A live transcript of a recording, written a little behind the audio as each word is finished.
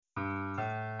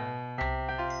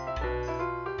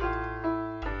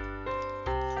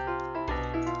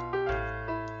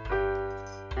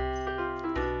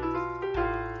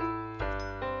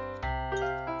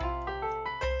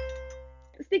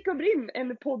Dricka och brinn,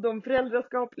 en podd om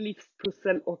föräldraskap,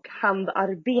 livspussel och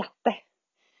handarbete.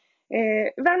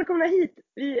 Välkomna hit,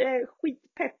 vi är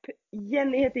skitpepp.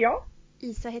 Jenny heter jag.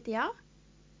 Isa heter jag.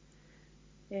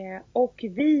 Och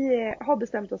vi har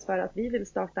bestämt oss för att vi vill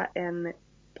starta en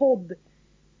podd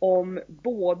om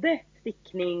både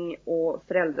stickning och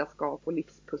föräldraskap och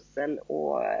livspussel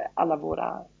och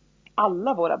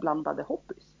alla våra blandade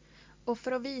hobbys. Och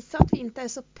för att visa att vi inte är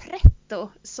så pretto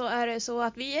så är det så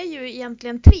att vi är ju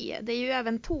egentligen 3. Det är ju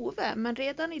även Tove. Men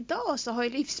redan idag så har ju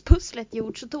livspusslet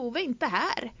gjort så Tove är inte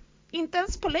här. Inte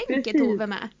ens på länk är Tove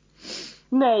med.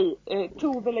 Nej,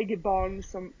 Tove lägger barn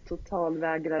som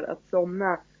totalvägrar att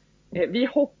somna. Vi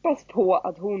hoppas på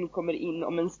att hon kommer in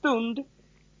om en stund.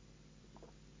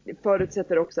 Det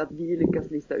förutsätter också att vi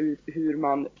lyckas lista ut hur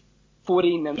man får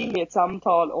in ett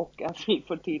samtal och att vi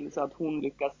får till så att hon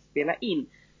lyckas spela in.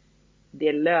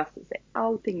 Det löser sig.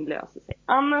 Allting löser sig.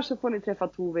 Annars så får ni träffa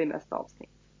Tove i nästa avsnitt.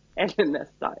 Eller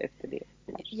nästa efter det.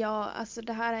 Ja, alltså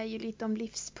det här är ju lite om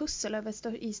livspussel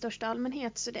i största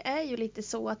allmänhet. Så det är ju lite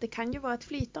så att det kan ju vara ett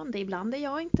flytande. Ibland är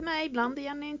jag inte med, ibland är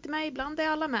Jenny inte med, ibland är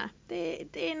alla med.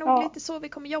 Det är nog lite så vi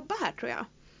kommer jobba här, tror jag.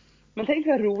 Men tänk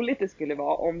vad roligt det skulle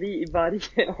vara om vi i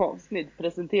varje avsnitt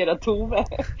presenterar Tove.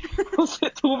 Och så är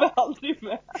Tove aldrig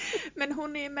med. Men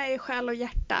hon är med i själ och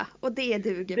hjärta. Och det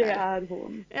duger Det väl. är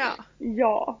hon.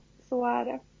 Ja, så är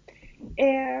det.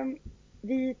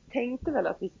 Vi tänkte väl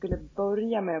att vi skulle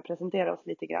börja med att presentera oss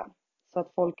lite grann. Så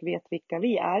att folk vet vilka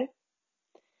vi är.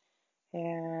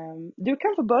 Du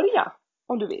kan få börja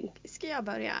om du vill. Ska jag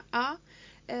börja? Ja.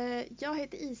 Jag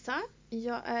heter Isa.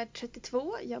 Jag är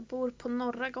 32. Jag bor på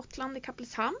norra Gotland i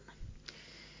Kappelshamn.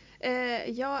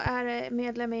 Jag är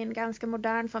medlem i en ganska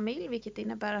modern familj, vilket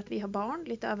innebär att vi har barn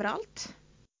lite överallt.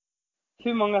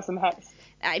 Hur många som helst?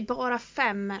 Nej, bara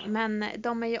 5, men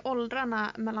de är i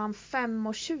åldrarna mellan 5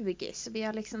 och 20, så vi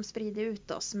har liksom spridit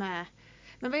ut oss med.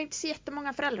 Men vi har inte så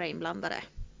jättemånga föräldrar inblandade.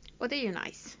 Och det är ju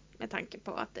nice, med tanke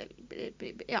på att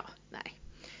Ja.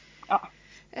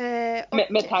 Och,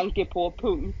 med tanke på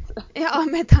punkt. Ja,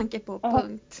 med tanke på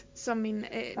punkt. Som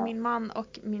min man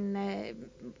och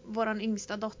våran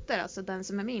yngsta dotter, alltså den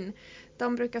som är min,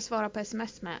 de brukar svara på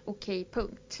sms med okej,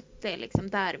 punkt. Det är liksom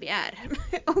där vi är.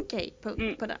 Okej,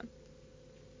 punkt på den.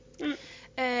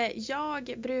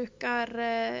 Jag brukar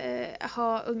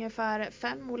ha ungefär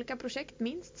 5 olika projekt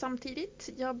minst samtidigt.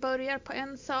 Jag börjar på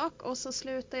en sak och så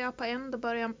slutar jag på en, då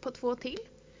börjar jag på 2 till.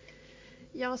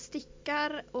 Jag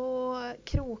stickar och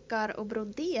krokar och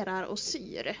broderar och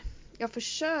syr. Jag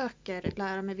försöker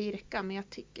lära mig virka, men jag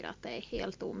tycker att det är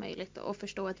helt omöjligt att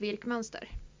förstå ett virkmönster.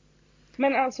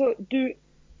 Men alltså, du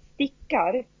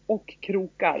stickar och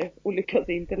krokar och lyckas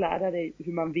inte lära dig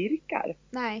hur man virkar?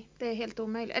 Nej, det är helt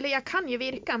omöjligt. Eller jag kan ju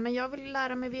virka, men jag vill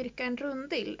lära mig virka en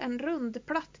rundill. En rund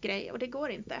platt grej, och det går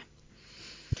inte.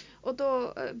 Och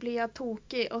då blir jag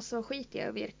tokig och så skiter jag i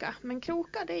att virka. Men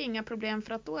kroka, det är inga problem,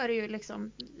 för att då är det ju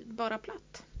liksom bara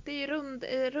platt. Det är ju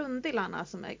rundillarna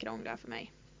som är krångliga för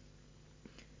mig.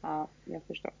 Ja, jag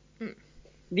förstår.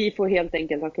 Vi får helt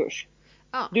enkelt ha kurs.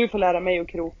 Ja. Du får lära mig att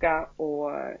kroka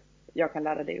och jag kan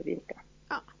lära dig att virka.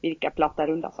 Ja. Virka platta,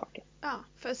 runda saker. Ja,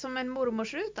 för som en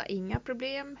mormorsruta, inga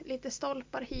problem. Lite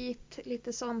stolpar hit,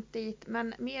 lite sånt dit.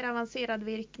 Men mer avancerad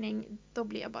virkning, då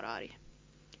blir jag bara arg.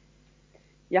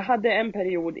 Jag hade en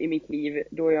period i mitt liv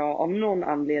då jag av någon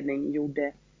anledning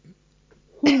gjorde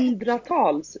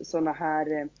hundratals såna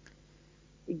här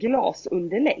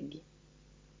glasunderlägg.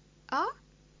 Ja.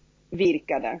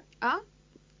 Virkade. Ja.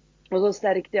 Och så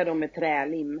stärkte jag dem med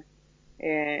trälim.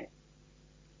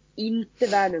 Inte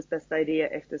världens bästa idé,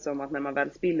 eftersom att när man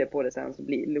väl spiller på det sen så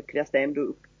luckras det ändå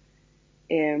upp.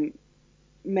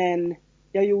 Men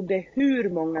jag gjorde hur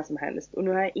många som helst. Och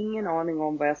nu har jag ingen aning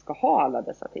om vad jag ska ha alla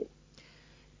dessa till.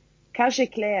 Kanske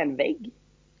klä en vägg.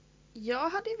 Jag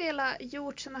hade velat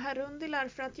gjort såna här rundillar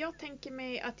för att jag tänker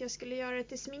mig att jag skulle göra det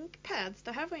till sminkpads.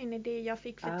 Det här var en idé jag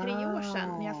fick för 3 år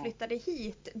sedan när jag flyttade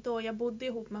hit. Då jag bodde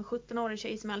ihop med en 17-årig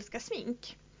tjej som älskar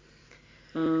smink.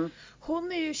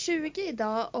 Hon är ju 20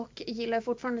 idag och gillar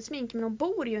fortfarande smink, men hon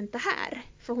bor ju inte här.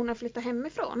 För hon har flyttat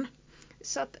hemifrån.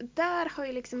 Så att där har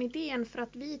ju liksom idén, för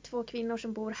att vi 2 kvinnor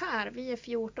som bor här, vi är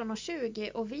 14 och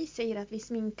 20 och vi säger att vi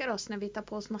sminkar oss när vi tar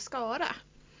på oss mascara.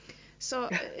 Så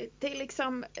det är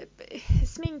liksom,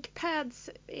 sminkpads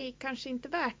är kanske inte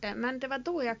värt det, men det var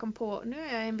då jag kom på, nu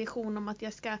är jag en vision om att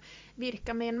jag ska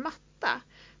virka med en matta.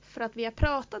 För att vi har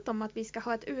pratat om att vi ska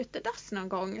ha ett utedass någon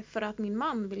gång, för att min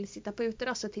man vill sitta på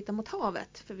utedass och titta mot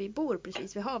havet, för vi bor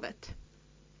precis vid havet.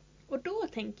 Och då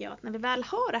tänker jag att när vi väl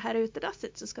har det här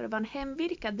utedasset så ska det vara en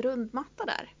hemvirkad rundmatta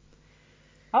där.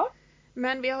 Ja.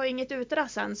 Men vi har inget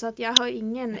utras än så att jag har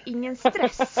ingen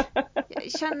stress.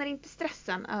 Jag känner inte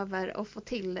stressen över att få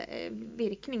till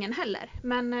virkningen heller.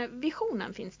 Men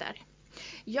visionen finns där.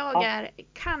 Jag är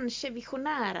kanske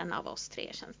visionären av oss tre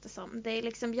känns det som. Det är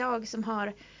liksom jag som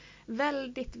har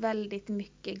väldigt, väldigt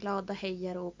mycket glada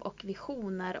hejarop och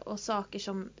visioner och saker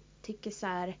som tycker så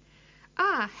här.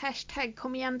 Hashtag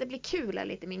kom igen det blir kul är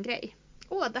lite min grej.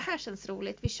 Det här känns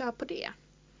roligt, vi kör på det.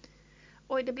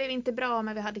 Oj, det blev inte bra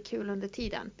men vi hade kul under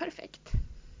tiden. Perfekt.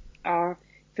 Ja,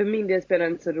 för min del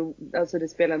spelar det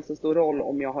spelar inte så stor roll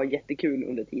om jag har jättekul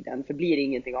under tiden. För blir det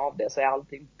ingenting av det så är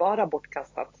allting bara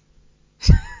bortkastat.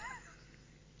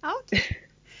 Ja, okej.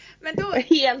 Men då...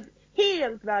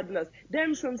 Helt värdelös.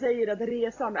 Den som säger att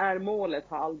resan är målet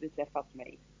har aldrig träffat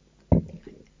mig.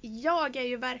 Jag är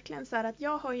ju verkligen så här att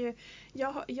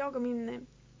jag och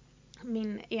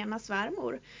min ena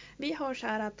svärmor, vi har så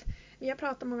här att vi har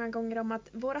pratat många gånger om att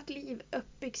vårt liv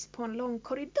uppbyggs på en lång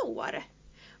korridor.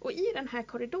 Och i den här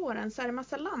korridoren så är det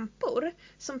massa lampor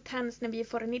som tänds när vi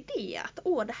får en idé att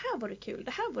det här vore kul,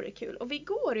 det här vore kul. Och vi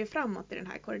går ju framåt i den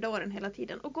här korridoren hela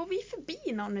tiden. Och går vi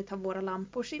förbi någon av våra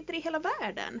lampor så är inte det hela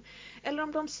världen. Eller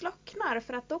om de slocknar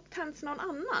för att då tänds någon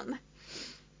annan.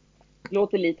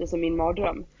 Låter lite som min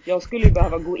mardröm. Jag skulle ju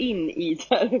behöva gå in i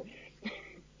där.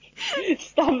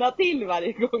 Stanna till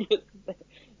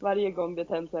varje gång det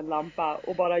tänds en lampa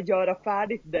och bara göra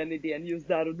färdigt den idén just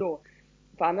där och då.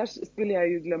 För annars skulle jag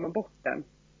ju glömma bort den.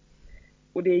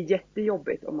 Och det är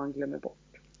jättejobbigt om man glömmer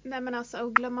bort. Nej men alltså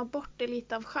att glömma bort är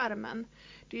lite av skärmen.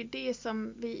 Det är ju det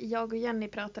som jag och Jenny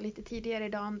pratade lite tidigare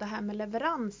idag om det här med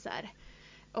leveranser.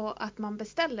 Och att man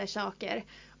beställer saker.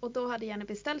 Och då hade Jenny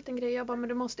beställt en grej. Jag bara, men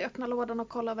du måste öppna lådan och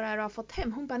kolla vad det är du har fått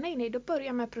hem. Hon bara, nej, då börjar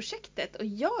jag med projektet. Och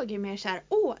jag är mer så här,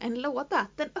 en låda,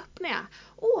 den öppnar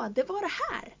jag. Det var det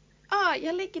här.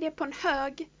 Jag lägger det på en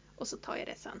hög. Och så tar jag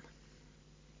det sen.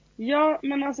 Ja,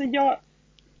 men alltså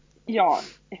ja.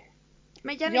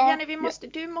 Men Jenny,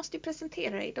 du måste ju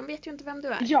presentera dig. De vet ju inte vem du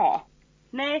är. Ja.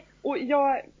 Nej, och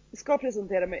jag ska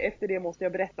presentera mig. Efter det måste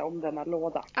jag berätta om denna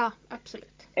låda. Ja,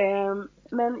 absolut.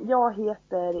 Men jag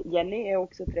heter Jenny, är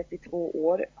också 32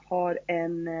 år. Har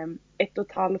en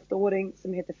 1,5-åring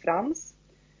som heter Frans.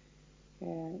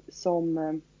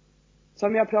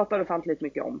 Som jag pratar ofantligt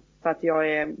mycket om. För att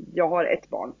jag har ett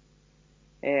barn.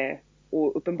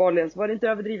 Och uppenbarligen så var det inte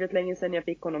överdrivet länge sedan jag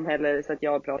fick honom heller. Så att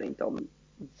jag pratar inte om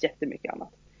jättemycket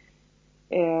annat.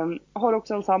 Har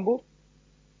också en sambo.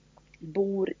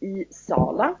 Bor i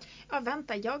Sala. Ja,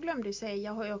 vänta, jag glömde ju säga,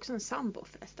 jag har ju också en sambo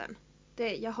förresten.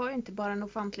 Jag har ju inte bara en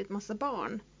ofantligt massa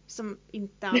barn som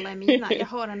inte alla är mina. Jag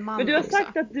har en man också. Men du har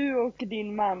sagt att du och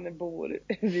din man bor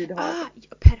vid havet.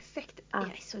 Ja, perfekt. Jag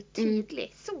är så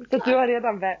tydlig. Solklar. Så du har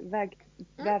redan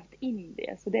vävt in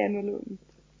det. Så det är nog lugnt.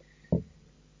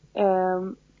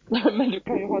 Men du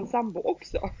kan ju ha en sambo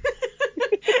också.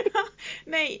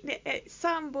 Nej,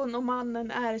 sambon och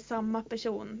mannen är samma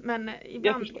person. Men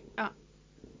ibland... Ja.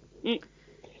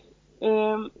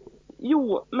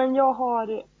 Jo, men jag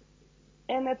har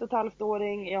en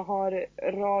 1,5-åring. Jag har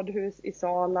radhus i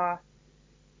Sala.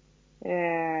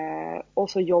 Och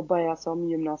så jobbar jag som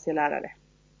gymnasielärare.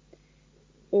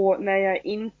 Och när jag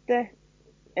inte...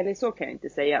 Eller så kan jag inte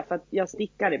säga. För att jag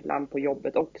stickar ibland på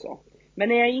jobbet också. Men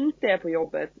när jag inte är på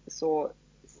jobbet så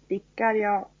stickar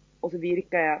jag och så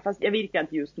virkar jag. Fast jag virkar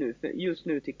inte just nu. För just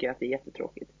nu tycker jag att det är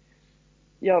jättetråkigt.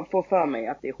 Jag får för mig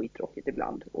att det är skittråkigt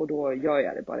ibland. Och då gör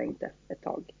jag det bara inte ett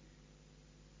tag.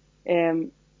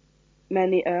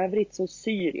 Men i övrigt så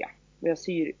syr jag. Och jag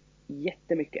syr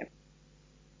jättemycket.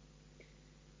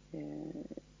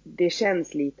 Det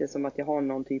känns lite som att jag har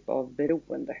någon typ av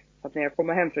beroende. För att när jag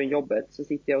kommer hem från jobbet så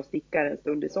sitter jag och stickar en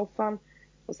stund i soffan.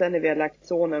 Och sen när vi har lagt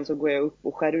sonen så går jag upp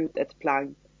och skär ut ett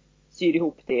plagg. Syr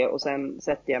ihop det och sen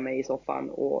sätter jag mig i soffan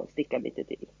och stickar lite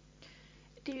till.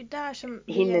 Det är ju där som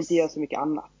hinner inte göra så mycket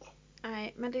annat.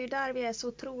 Nej, men det är ju där vi är så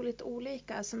otroligt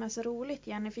olika som är så roligt,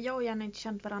 Jenny. För jag och Jenny har inte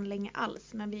känt varandra länge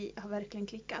alls, men vi har verkligen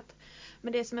klickat.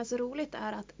 Men det som är så roligt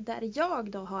är att där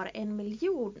jag då har 1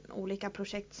 miljon olika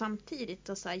projekt samtidigt.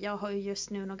 Och så här, jag har ju just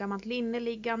nu något gammalt linne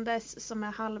liggandes som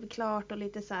är halvklart och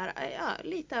lite så här,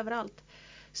 lite överallt.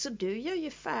 Så du gör ju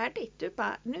färdigt. Du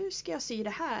bara, nu ska jag sy det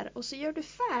här. Och så gör du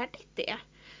färdigt det.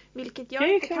 Vilket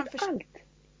jag inte kan förstå.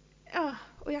 Ja,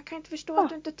 och jag kan inte förstå att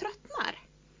du inte tröttnar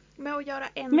med att göra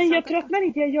en Men jag tröttnar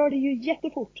inte, jag gör det ju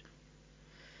jättefort.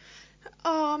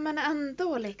 Ja, men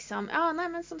ändå liksom. Ja, nej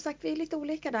men som sagt, vi är lite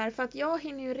olika där. För att jag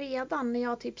hinner ju redan när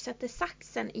jag typ sätter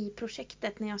saxen i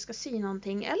projektet när jag ska sy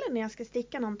någonting. Eller när jag ska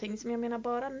sticka någonting. Som jag menar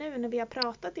bara nu när vi har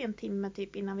pratat i en timme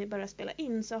typ innan vi börjar spela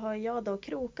in. Så har jag då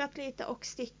krokat lite och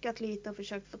stickat lite och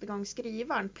försökt få igång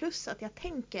skrivaren. Plus att jag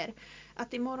tänker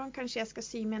att imorgon kanske jag ska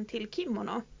sy med en till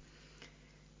kimono.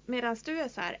 Medan du är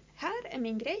så här är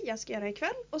min grej jag ska göra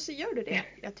ikväll. Och så gör du det.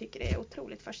 Jag tycker det är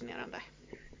otroligt fascinerande.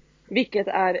 Vilket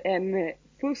är en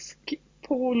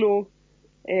fuskpolo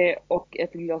och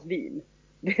ett glas vin.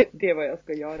 Det är vad jag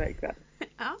ska göra ikväll.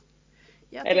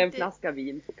 Ja. Eller en flaska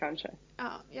vin kanske.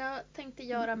 Ja, jag tänkte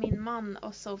göra min man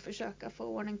och så försöka få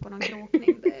ordning på någon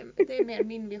krokning. Det är mer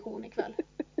min vision ikväll.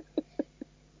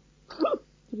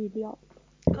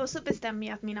 Och så bestämmer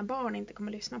jag att mina barn inte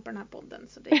kommer lyssna på den här podden.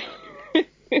 Så det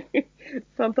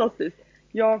Fantastiskt.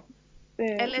 Ja.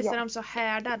 Eller så är de så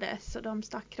härdade så de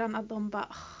stackarna de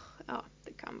bara ja,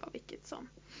 det kan vara vilket som.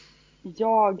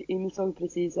 Jag insåg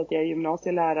precis att jag är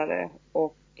gymnasielärare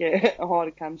och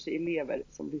har kanske elever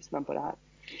som lyssnar på det här.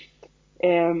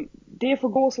 Det får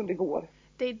gå som det går.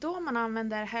 Det är då man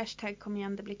använder hashtag kom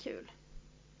igen det blir kul.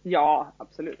 Ja,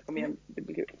 absolut. Kom igen, det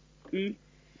blir kul. Mm.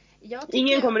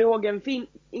 Ingen kommer ihåg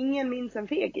ingen minns en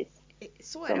fegis.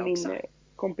 Så är det också. Som min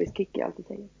kompis Kiki alltid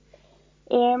säger.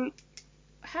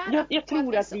 Jag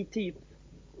tror att vi typ...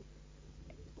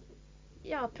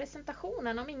 Ja,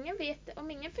 presentationen. Om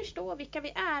ingen förstår vilka vi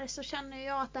är så känner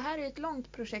jag att det här är ett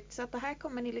långt projekt så att det här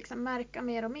kommer ni liksom märka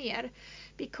mer och mer.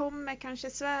 Vi kommer kanske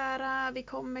svära, vi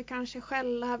kommer kanske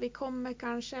skälla, vi kommer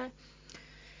kanske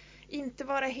inte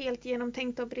vara helt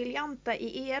genomtänkta och briljanta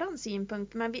i eran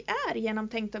synpunkt, men vi är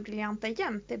genomtänkta och briljanta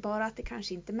jämt. Det är bara att det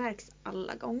kanske inte märks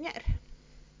alla gånger.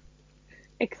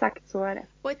 Exakt så är det.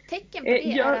 Och ett tecken på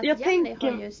det är att Jenny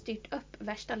har ju styrt upp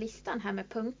värsta listan här med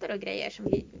punkter och grejer som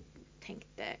vi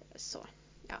tänkte så.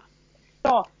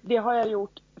 Ja, det har jag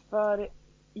gjort för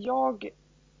jag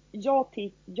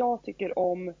tycker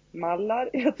om mallar,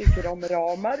 jag tycker om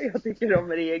ramar, jag tycker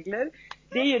om regler.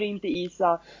 Det gör inte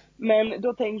Isa, men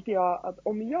då tänkte jag att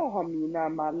om jag har mina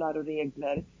mallar och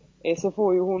regler så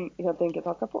får ju hon helt enkelt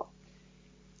haka på.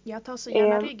 Jag tar så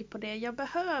gärna rygg på det. Jag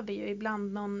behöver ju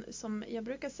ibland någon som, jag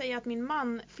brukar säga att min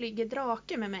man flyger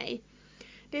drake med mig.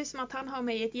 Det är som att han har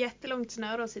mig i ett jättelångt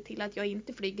snöre och ser till att jag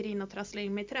inte flyger in och trasslar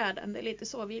in mig i träden. Det är lite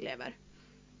så vi lever.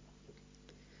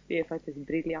 Det är faktiskt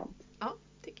briljant. Ja,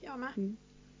 tycker jag med. Mm.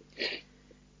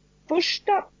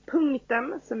 Första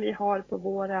punkten som vi har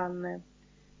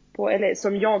på eller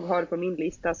som jag har på min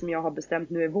lista som jag har bestämt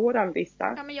nu är våran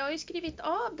lista. Ja, men jag har ju skrivit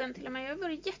av den till och med. Jag har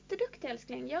varit jätteduktig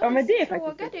älskling. Jag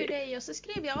frågade ju dig och så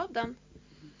skrev jag av den.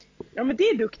 Ja, men det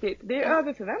är duktigt. Det är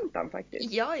över förväntan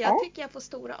faktiskt. Ja, jag tycker jag får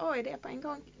stora A i det på en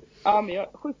gång. Ja, men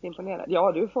jag är sjukt imponerad.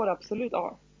 Ja, du får absolut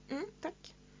A.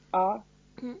 Tack. Ja.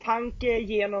 Tanke,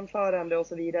 genomförande och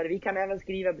så vidare. Vi kan även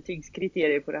skriva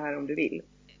betygskriterier på det här om du vill.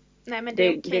 Nej, men det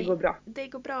är okej. Det går bra. Det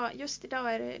går bra. Just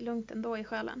idag är det lugnt ändå i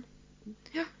själen.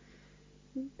 Ja.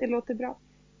 Det låter bra.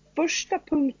 Första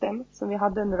punkten som vi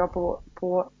hade nu då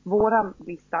på våran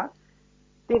lista.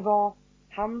 Det var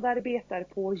handarbetar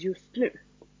på just nu.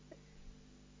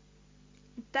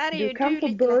 Där är du ju kan du få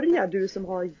lite börja lättare. Du som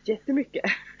har jättemycket.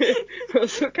 Och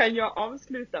så kan jag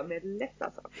avsluta med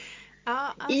lätta saker.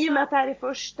 Ja, alltså... I och med att det här är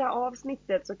första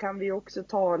avsnittet så kan vi också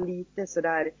ta lite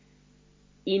sådär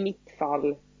i mitt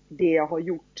fall det jag har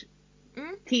gjort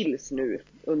tills nu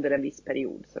under en viss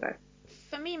period sådär.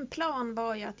 För min plan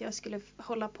var ju att jag skulle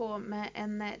hålla på med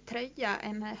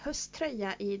en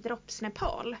hösttröja i Drops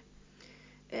Nepal.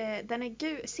 Den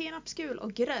är senapsgul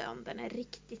och grön. Den är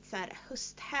riktigt så här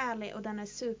hösthärlig och den är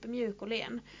supermjuk och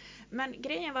len. Men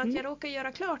grejen var att jag råkade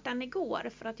göra klart den igår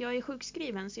för att jag är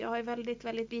sjukskriven så jag har väldigt,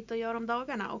 väldigt lite att göra om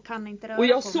dagarna och kan inte röra på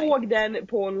mig. Och jag såg den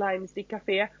på online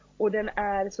stickcafé och den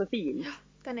är så fin. Ja,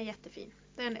 den är jättefin.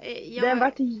 Den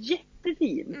vart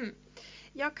jättefin.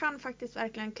 Jag kan faktiskt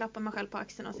verkligen klappa mig själv på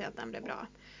axeln och säga att den blev bra.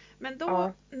 Men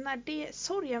då, när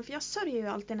sorgen, för jag sörjer ju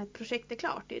alltid när ett projekt är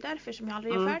klart. Det är därför som jag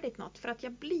aldrig är färdigt något. För att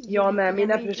jag blir ja, men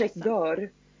mina projekt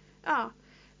dör. Ja,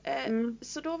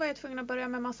 så då var jag tvungen att börja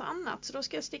med massa annat. Så då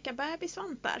ska jag sticka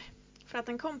bebisvantar. För att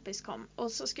en kompis kom.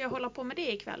 Och så ska jag hålla på med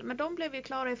det ikväll. Men de blev ju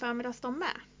klara i förmiddags de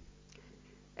med.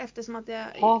 Eftersom att jag...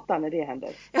 Hatar när det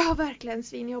händer. Ja, verkligen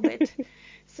svinjobbigt.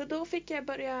 Så då fick jag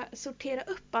börja sortera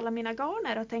upp alla mina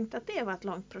garner och tänkte att det var ett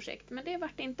långt projekt. Men det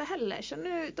vart inte heller. Så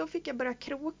då fick jag börja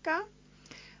kroka.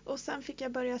 Och sen fick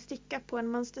jag börja sticka på en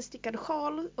mönsterstickad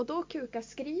sjal. Och då kukar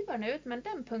skrivaren ut. Men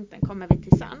den punkten kommer vi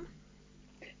till sen.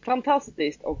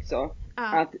 Fantastiskt också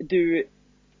att du,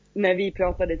 när vi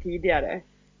pratade tidigare,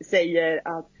 säger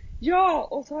att ja,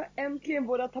 och så har äntligen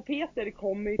våra tapeter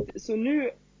kommit. Så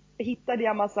nu hittade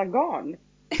jag massa garn.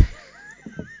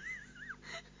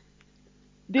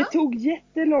 Det tog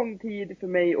jättelång tid för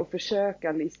mig att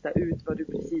försöka lista ut vad du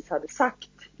precis hade sagt.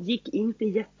 Gick inte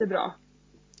jättebra.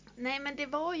 Nej, men det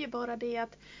var ju bara det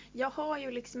att jag har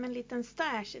ju liksom en liten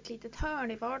stash, ett litet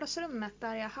hörn i vardagsrummet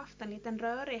där jag haft en liten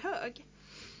rörig hög.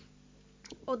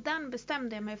 Och den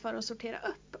bestämde jag mig för att sortera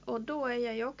upp. Och då är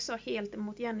jag ju också helt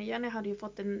emot Jenny. Jenny hade ju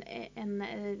fått en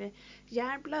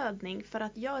hjärnblödning för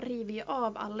att jag river ju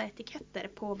av alla etiketter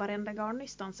på varenda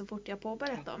garnnystan så fort jag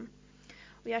påbörjat dem.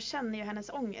 Och jag känner ju hennes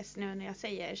ångest nu när jag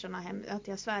säger att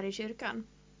jag svär i kyrkan.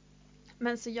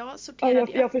 Men så jag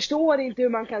sorterade... Jag förstår inte hur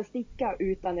man kan sticka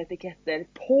utan etiketter.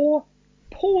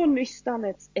 På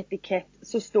nystanets etikett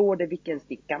så står det vilken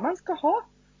sticka man ska ha.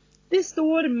 Det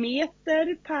står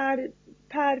meter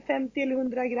per 50 eller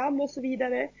 100 gram och så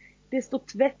vidare. Det står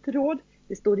tvättråd.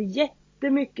 Det står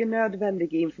jättemycket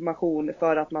nödvändig information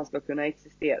för att man ska kunna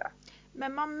existera.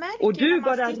 Men man märker och du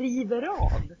bara river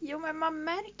av. Jo, men man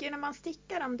märker när man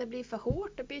stickar om det blir för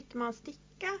hårt, då byter man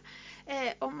sticka.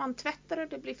 Om man tvättar och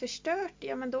det blir förstört,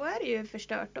 ja men då är det ju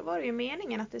förstört. Då var det ju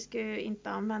meningen att det skulle inte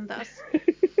användas.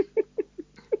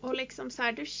 Och liksom så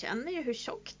här, du känner ju hur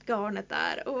tjockt garnet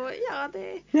är. Och ja,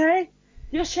 det... Nej,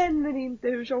 jag känner inte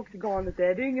hur tjockt garnet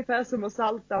är. Det är ungefär som att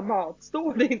salta mat.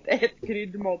 Står det inte ett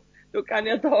kryddmått, då kan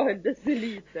jag ta en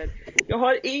deciliter. Jag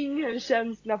har ingen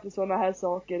känsla för sådana här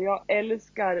saker. Jag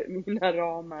älskar mina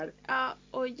ramar. Ja,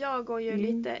 och jag går ju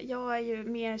lite... Jag är ju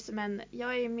mer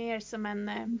som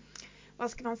en...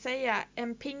 vad ska man säga?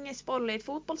 En pingisboll i ett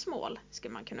fotbollsmål,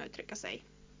 skulle man kunna uttrycka sig.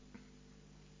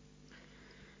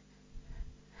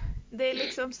 Det är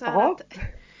liksom så här att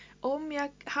om jag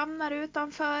hamnar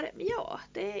utanför, ja,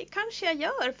 det kanske jag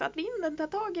gör för att vinden tar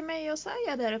tag i mig och så är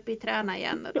jag där uppe i träna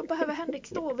igen. Och då behöver Henrik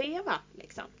stå och veva.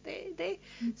 Liksom.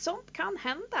 Sånt kan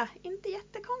hända, inte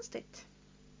jättekonstigt.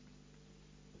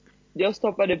 Jag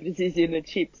stoppade precis in ett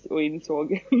chips och insåg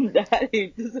det här är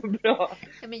inte så bra.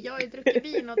 Ja, men jag har ju druckit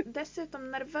vin och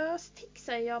dessutom nervös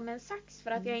tixar jag med en sax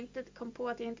för att jag inte kom på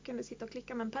att jag inte kunde sitta och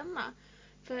klicka med en penna.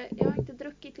 För jag har inte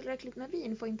druckit tillräckligt med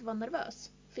vin för att inte vara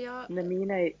nervös. När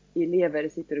mina elever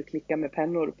sitter och klickar med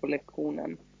pennor på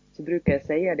lektionen så brukar jag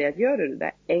säga det att gör du det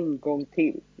där en gång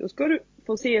till. Då ska du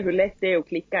få se hur lätt det är att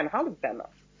klicka en halv penna.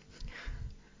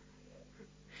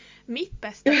 Mitt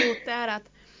bästa hot är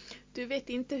att du vet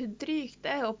inte hur drygt det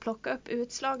är att plocka upp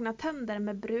utslagna tänder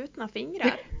med brutna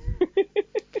fingrar.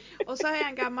 Och så har jag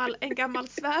en gammal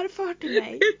svärfar till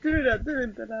mig. Tur att du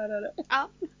inte lärare. Ja.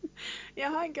 Jag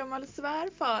har en gammal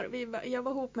svärfar. Jag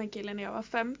var ihop med en kille när jag var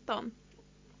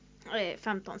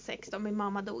 15-16. Min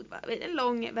mamma dog. En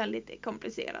lång, väldigt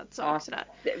komplicerad sak. Sådär.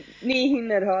 Ni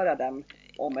hinner höra den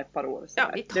om ett par år.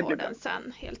 Ja, vi tar den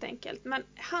sen helt enkelt. Men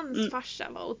hans farsa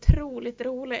var otroligt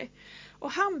rolig.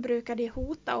 Och han brukade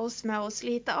hota oss med att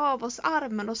slita av oss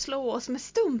armen och slå oss med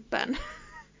stumpen.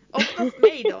 Oftast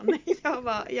mig då.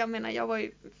 Jag var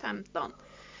ju 15.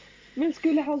 Men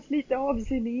skulle han slita av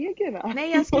sin egen?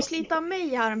 Nej, jag skulle slita av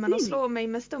mig i armen och slå mig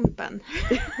med stumpen.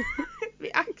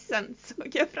 Vid axeln såg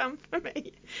jag framför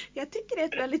mig. Jag tycker det är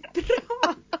ett väldigt bra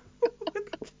hot.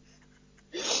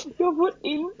 Jag får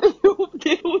inte ihop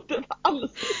det hotet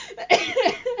alls.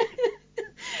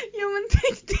 Jo, men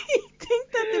tänk att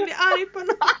du blir arg på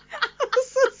någon. Och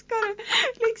så ska du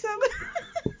liksom...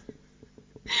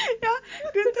 Ja,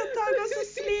 du tar tag och så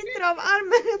sliter av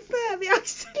armen uppe vid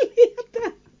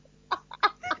axelleden.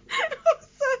 Och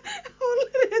så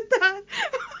håller det där.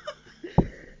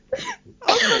 Och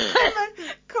så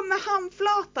kommer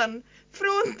handflatan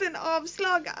från den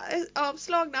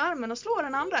avslagna armen och slår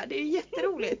den andra. Det är ju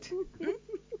jätteroligt. Mm.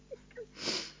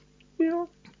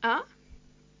 Ja.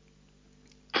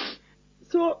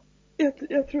 Så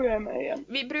jag tror jag är med igen.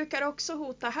 Vi brukar också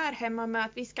hota här hemma med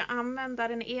att vi ska använda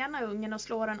den ena ungen och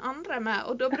slå den andra med.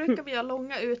 Och då brukar vi ha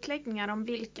långa utläggningar om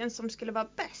vilken som skulle vara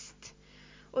bäst.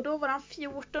 Och då var han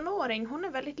 14-åring. Hon är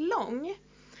väldigt lång.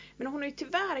 Men hon är ju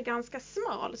tyvärr ganska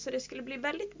smal. Så det skulle bli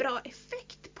väldigt bra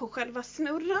effekt på själva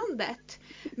snurrandet.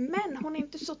 Men hon är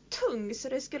inte så tung. Så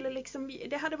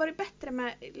det hade varit bättre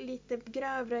med lite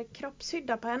grövre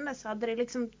kroppshydda på henne. Så hade det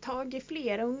liksom tagit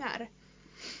fler ungar.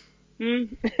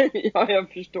 Ja, jag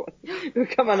förstår. Då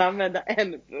kan man använda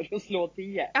en för att slå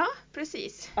 10. Ja,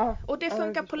 precis. Och det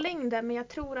funkar på längden, men jag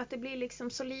tror att det blir liksom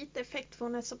så lite effekt för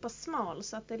hon är så pass smal.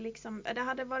 Så att det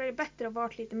hade varit bättre att vara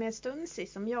lite mer stunsig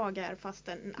som jag är, fast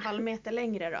en halv meter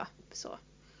längre då. Så.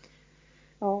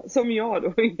 Ja, som jag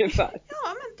då ungefär.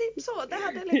 Ja, men typ så. Det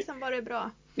hade liksom varit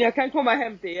bra. Jag kan komma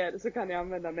hem till er så kan ni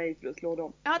använda mig för att slå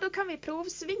dem. Ja, då kan vi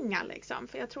provsvinga liksom,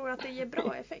 för jag tror att det ger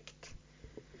bra effekt.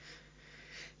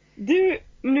 Du,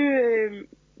 nu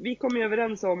vi kom ju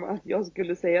överens om att jag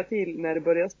skulle säga till när det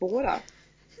börjar spåra.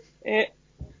 Eh,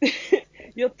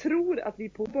 jag tror att vi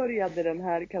påbörjade den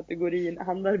här kategorin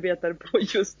handarbetare på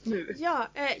just nu. Ja,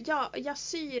 jag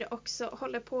syr också,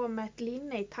 håller på med ett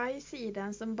linne i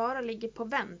thaisiden som bara ligger på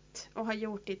vänt och har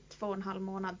gjort i 2,5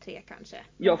 månad, 3 kanske.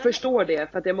 Jag förstår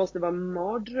det, för att det måste vara en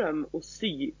mardröm att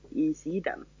sy i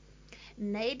siden.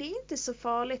 Nej, det är inte så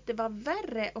farligt. Det var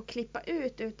värre att klippa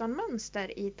ut utan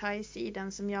mönster i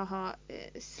thaisiden som jag har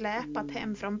släpat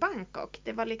hem från Bangkok.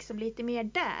 Det var liksom lite mer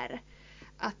där.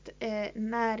 Att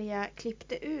när jag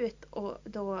klippte ut och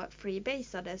då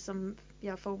freebasade som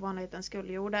jag för ovanlighetens skull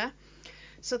gjorde,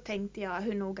 så tänkte jag,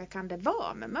 hur noga kan det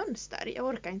vara med mönster? Jag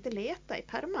orkar inte leta i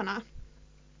pärmarna.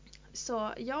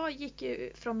 Så jag gick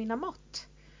ju från mina mått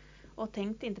och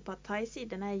tänkte inte på att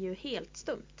thaisiden är ju helt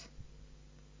stumt.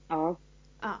 Ja.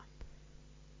 Ja.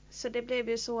 Så det blev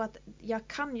ju så att jag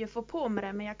kan ju få på mig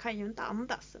det, men jag kan ju inte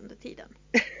andas under tiden.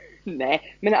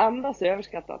 Nej, men andas är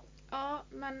överskattat. Ja,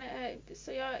 men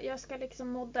så jag ska liksom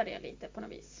modda det lite på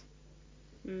något vis.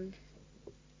 Mm.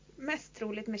 Mest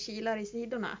troligt med kilar i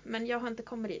sidorna, men jag har inte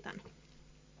kommit dit än.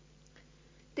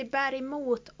 Det bär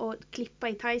emot att klippa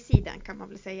i thaisidan kan man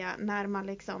väl säga, när man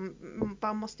liksom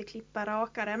bara måste klippa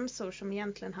raka remsor som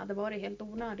egentligen hade varit helt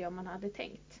onödiga om man hade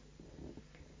tänkt.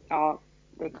 Ja,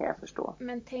 det kan jag förstå.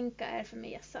 Men tänka är för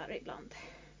mesar ibland.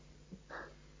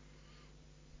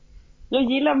 Jag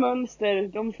gillar mönster.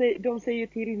 De säger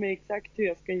till mig exakt hur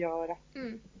jag ska göra.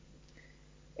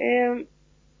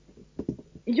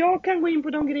 Jag kan gå in på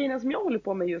de grejerna som jag håller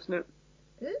på med just nu.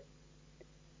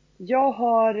 Jag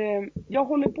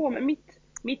håller på med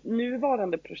mitt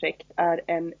nuvarande projekt är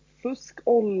en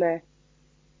fuskolle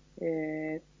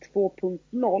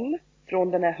 2.0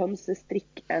 från den här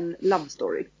hönsestrick en love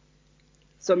story.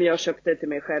 Som jag köpte till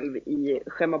mig själv i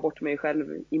skämma bort mig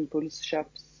själv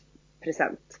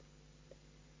impulsköpspresent.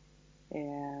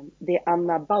 Det är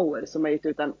Anna Bauer som har gett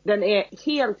ut den. Den är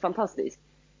helt fantastisk.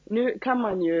 Nu kan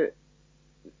man ju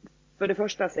för det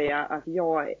första säga att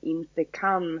jag inte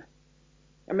kan.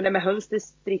 Ja, men det med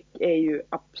hönsestrick är ju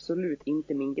absolut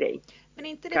inte min grej. Men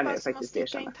inte det bara som att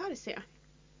sticka intarsia?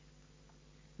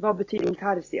 Vad betyder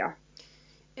intarsia?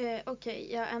 Okej,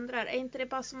 jag ändrar. Är inte det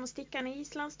bara som att sticka en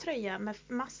islandströja med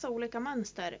massa olika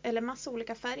mönster? Eller massa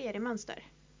olika färger i mönster?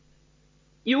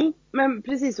 Jo, men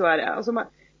precis så är det. Alltså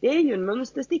det är ju en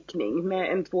mönsterstickning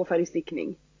med en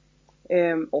tvåfärgstickning.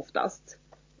 Oftast.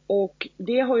 Och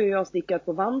det har ju jag stickat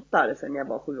på vantar sedan jag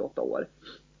var 7-8 år.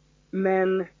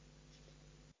 Men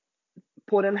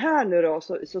på den här nu då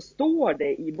så står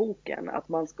det i boken att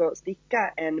man ska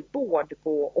sticka en båd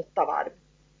på 8 varv.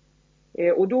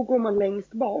 Och då går man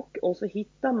längst bak och så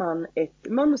hittar man ett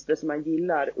mönster som man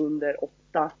gillar under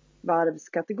 8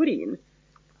 varvskategorin.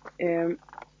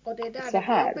 Och det är där det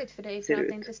blir jobbigt för dig för att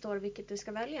det inte står vilket du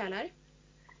ska välja, eller?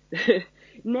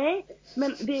 Nej,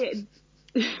 men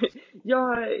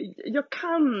jag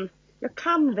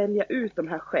kan välja ut de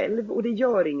här själv och det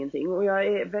gör ingenting. Och jag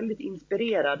är väldigt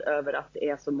inspirerad över att det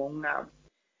är så många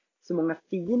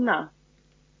fina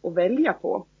att välja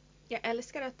på. Jag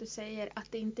älskar att du säger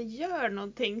att det inte gör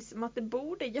någonting, som att det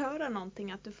borde göra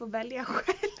någonting att du får välja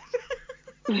själv.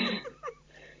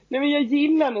 Nej, men jag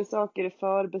gillar när saker är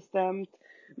förbestämt.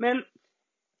 Men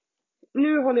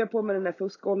nu håller jag på med den här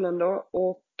fuskollen då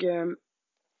och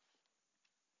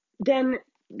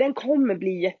den kommer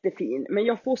bli jättefin. Men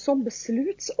jag får sån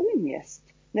beslutsångest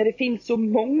när det finns så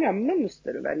många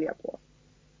mönster att välja på.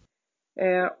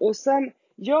 Och sen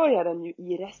gör jag den ju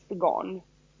i restgarn.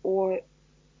 Och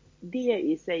det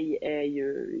i sig är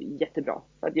ju jättebra.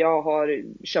 För att jag har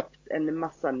köpt en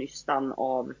massa nystan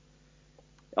av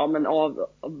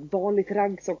vanligt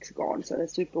raggsocksgarn. Så det är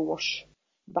superwash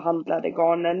behandlade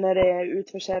garnen när det är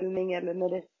utförsäljning eller när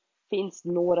det finns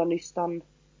några nystan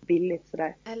billigt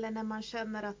sådär. Eller när man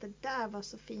känner att det där var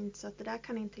så fint så att det där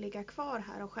kan inte ligga kvar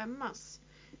här och skämmas.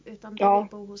 Utan det vill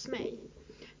bo hos mig.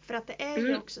 För att det är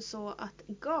ju också så att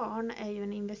garn är ju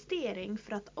en investering.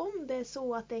 För att om det är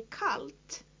så att det är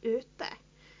kallt ute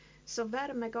så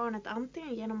värmer garnet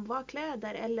antingen genom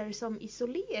kläder eller som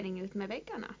isolering ut med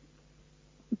väggarna.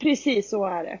 Precis så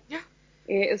är det. Ja.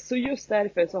 Så just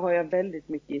därför så har jag väldigt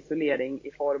mycket isolering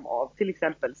i form av till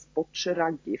exempel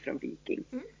sportsraggi från Viking.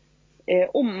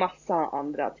 Och massa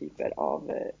andra typer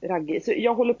av raggi. Så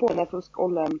jag håller på med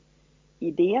fuskollen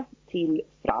i det till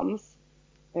Frans.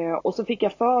 Och så fick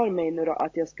jag för mig nu då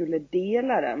att jag skulle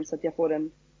dela den så att jag får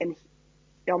en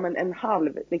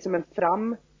halv, liksom en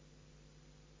fram.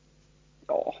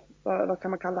 Ja, vad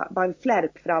kan man kalla? Bara en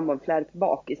flärp fram och en flärp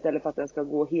bak istället för att den ska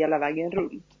gå hela vägen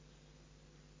runt.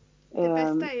 Det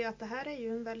bästa är ju att det här är ju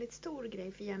en väldigt stor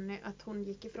grej för Jenny, att hon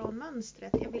gick ifrån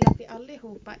mönstret. Jag vill att vi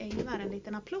allihopa ägnar en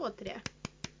liten applåd till det.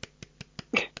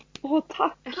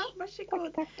 Tack! Ja,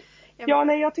 varsågod. Tack. Ja,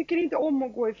 nej, jag tycker inte om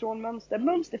att gå ifrån mönster.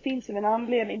 Mönster finns av en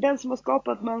anledning. Den som har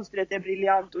skapat mönstret är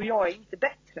briljant och jag är inte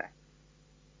bättre.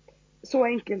 Så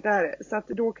enkelt är det. Så att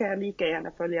då kan jag lika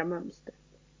gärna följa mönster.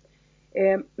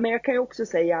 Men jag kan ju också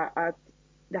säga att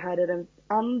det här är den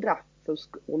andra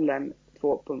fuskollen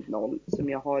 2.0 som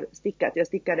jag har stickat. Jag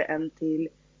stickade en till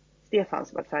Stefan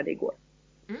som var färdig igår.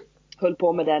 Höll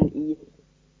på med den i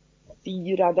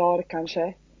 4 dagar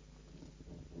kanske.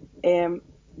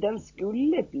 Den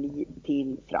skulle bli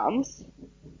till Frans.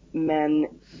 Men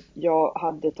jag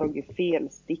hade tagit fel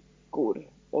stickor.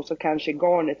 Och så kanske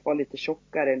garnet var lite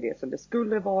tjockare än det som det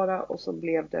skulle vara. Och så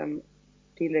blev den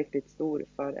tillräckligt stor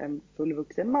för en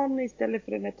fullvuxen man istället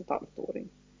för en 1,5-åring.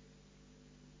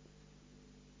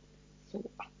 Så.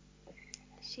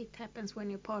 Shit happens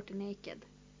when you party naked.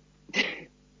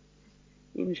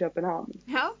 I Köpenhamn.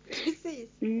 Ja, precis.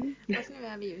 Fast nu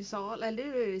är vi i Sala, eller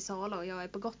du är i Sala och jag är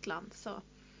på Gotland. Så.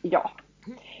 Ja.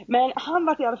 Men han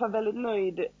var i alla fall väldigt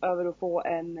nöjd över att få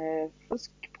en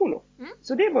fuskpolo.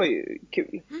 Så det var ju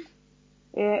kul.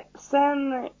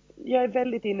 Sen, jag är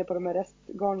väldigt inne på de här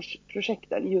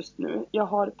restgarnsprojekten just nu. Jag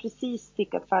har precis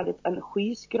stickat färdigt en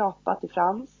skyskrapa till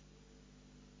Frans.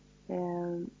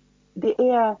 Det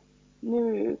är,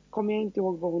 nu kommer jag inte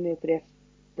ihåg vad hon heter i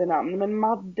efternamn, men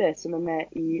Madde som är med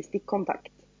i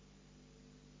Stickkontakt.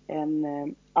 En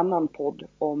annan podd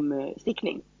om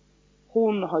stickning.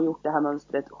 Hon har gjort det här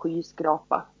mönstret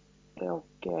skyskrapa.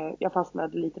 Och jag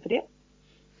fastnade lite för det.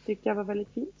 Tyckte jag var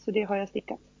väldigt fint, så det har jag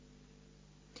stickat.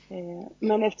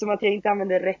 Men eftersom att jag inte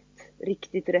använde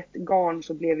riktigt rätt garn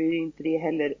så blev ju inte det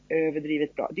heller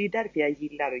överdrivet bra. Det är därför jag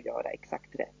gillar att göra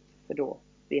exakt rätt. För då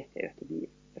vet jag att det blir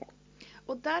bra.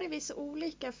 Och där är vi så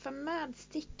olika, för med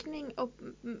stickning och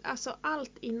alltså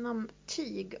allt inom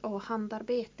tyg och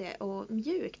handarbete och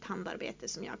mjukt handarbete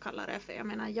som jag kallar det. För jag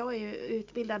menar, jag är ju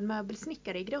utbildad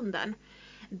möbelsnickare i grunden.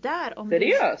 Där om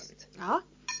seriöst? Ja.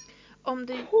 Om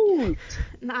du... Coolt!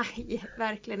 Nej,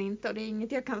 verkligen inte. Och det är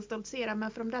inget jag kan stoltsera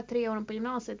med. För de där 3 åren på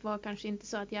gymnasiet var kanske inte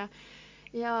så att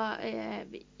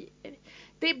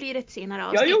det blir ett senare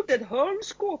avsnitt. Jag har gjort ett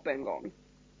hörnskåp en gång.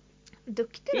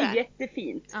 Duktig. Det är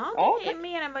jättefint. Ja, det är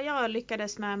mer än vad jag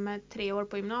lyckades med 3 år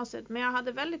på gymnasiet. Men jag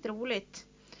hade väldigt roligt.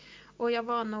 Och jag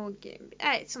var nog,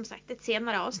 som sagt, ett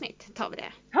senare avsnitt tar vi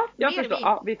det. Ja, jag förstår.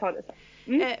 Ja, vi tar det sen.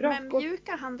 Men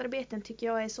mjuka handarbeten tycker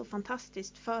jag är så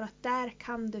fantastiskt, för att där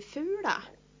kan du fula.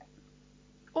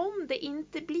 Om det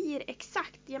inte blir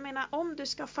exakt, jag menar om du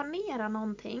ska fanera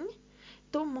någonting,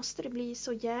 då måste det bli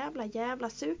så jävla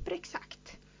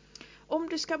superexakt. Om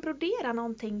du ska brodera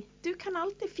någonting, du kan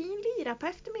alltid finlira på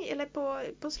eftermiddag eller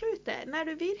på slutet. När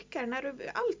du virkar,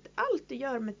 allt du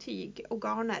gör med tyg och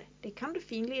garner, det kan du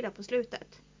finlira på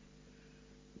slutet.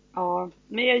 Ja,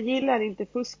 men jag gillar inte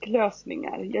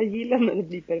fusklösningar. Jag gillar när det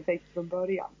blir perfekt från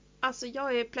början. Alltså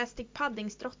jag är plastic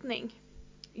paddings drottning.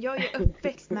 Jag är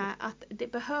uppväxt med att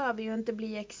det behöver ju inte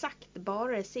bli exakt,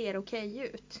 bara det ser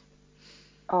okej ut.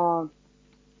 Ja.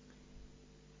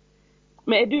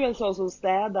 Men är du en sån som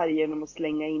städar genom att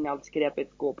slänga in allt skräp i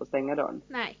ett skåp och stänga dörren?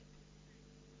 Nej.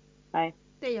 Nej.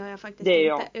 Det gör jag faktiskt det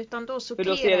är inte. Jag. Utan då sorterar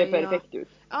för då ser det perfekt ut.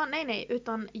 Ja, nej.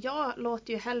 Utan jag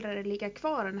låter ju hellre ligga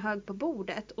kvar en hög på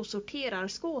bordet och sorterar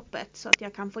skåpet så att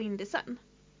jag kan få in det sen.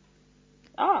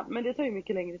 Ja, men det tar ju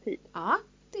mycket längre tid. Ja,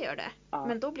 det gör det. Ja.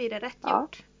 Men då blir det rätt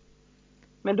gjort.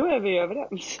 Men då är vi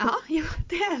överens. Ja, jo,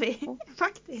 det är vi.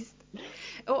 Faktiskt.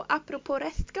 Och apropå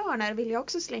restgarner vill jag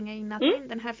också slänga in att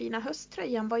den här fina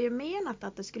hösttröjan var ju menat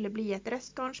att det skulle bli ett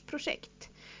restgarnsprojekt.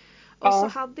 Och så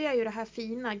hade jag ju det här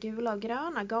fina gula och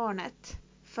gröna garnet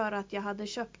för att jag hade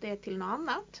köpt det till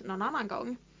någon annan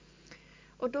gång.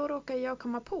 Och då råkade jag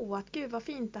komma på att gud vad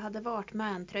fint det hade varit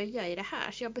med en tröja i det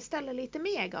här. Så jag beställde lite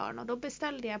mer garn och då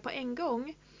beställde jag på en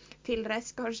gång till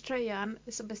restgarnströjan,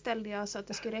 så beställde jag så att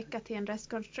det skulle räcka till en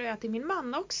restgarnströja till min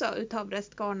man också utav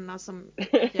restgarnerna som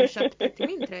jag köpte till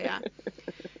min tröja.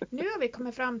 Nu har vi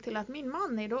kommit fram till att min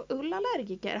man är då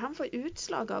ullallergiker. Han får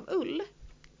utslag av ull.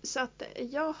 Så att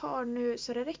jag har nu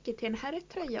så det räcker till en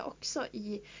herrtröja också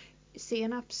i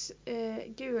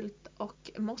senapsgult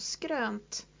och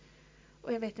mossgrönt.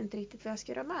 Och jag vet inte riktigt vad jag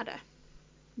ska göra med det.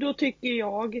 Då tycker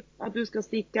jag att du ska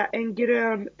sticka en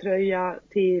grön tröja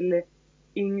till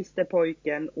yngsta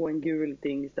pojken och en gul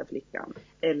till yngsta flickan.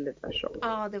 Eller tvärtom.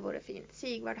 Ja, det vore fint.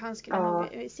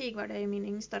 Sigvard är ju min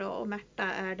yngsta då och Märta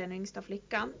är den yngsta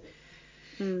flickan.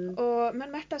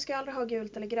 Men Märta ska aldrig ha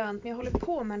gult eller grönt. Men jag håller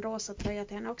på med en rosa tröja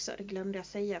till henne också. Det glömde jag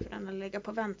säga för den har legat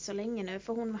på vänt så länge nu.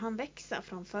 För han växer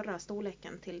från förra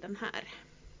storleken till den här.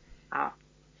 Ja.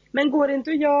 Men går det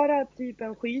inte att göra typ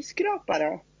en skyskrapa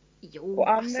då? Jo, Och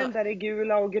alltså använda det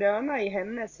gula och gröna i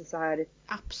hennes så här,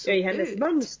 ja, i hennes absolut.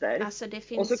 mönster. Alltså det Och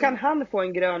finns så kan ju, han få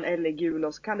en grön eller gul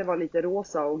och så kan det vara lite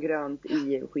rosa och grönt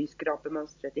i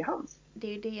skyskrapemönstret i hans. det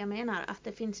är ju det jag menar, att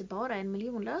det finns ju bara 1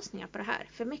 miljon lösningar på det här.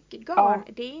 För mycket garn,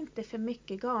 Ja. det är inte för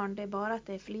mycket garn, det är bara att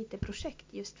det är för lite projekt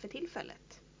just för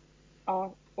tillfället.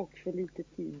 Ja, och för lite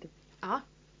tid. Ja,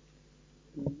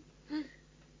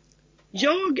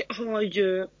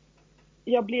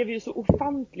 Jag blev ju så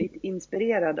ofantligt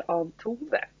inspirerad av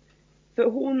Tove. För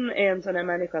hon är en sån här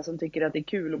människa som tycker att det är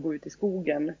kul att gå ut i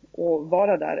skogen och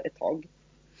vara där ett tag.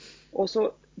 Och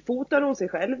så fotar hon sig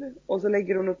själv och så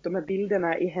lägger hon upp de här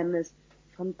bilderna i hennes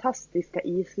fantastiska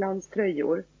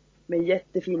islandströjor med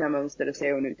jättefina mönster och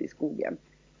ser hon ut i skogen.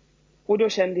 Och då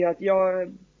kände jag att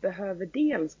jag behöver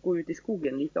dels gå ut i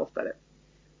skogen lite oftare.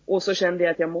 Och så kände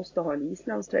jag att jag måste ha en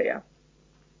islandströja.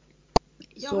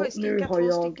 jag Så har ju nu stickat har 2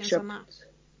 jag stycken köpt... sådana.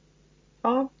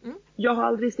 Ja, Mm. jag har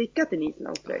aldrig stickat en Ja,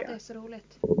 islandströja. det är så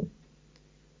roligt.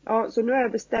 Ja, så nu har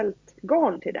jag beställt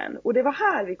garn till den. Och det var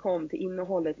här vi kom till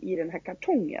innehållet i den här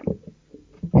kartongen.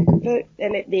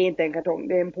 Eller det är inte en kartong,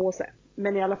 det är en påse.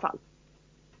 Men i alla fall.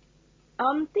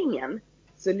 Antingen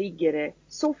så ligger det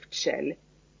softshell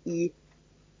i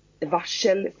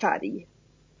varselfärg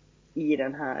i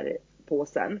den här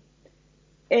påsen.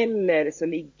 Eller så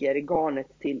ligger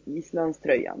garnet till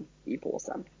islandströjan i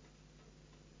påsen.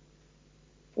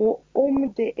 Och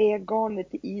om det är garnet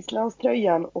till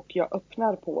islandströjan och jag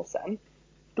öppnar påsen,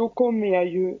 då kommer jag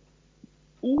ju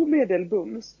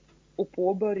omedelbums och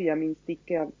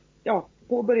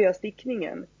påbörja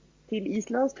stickningen till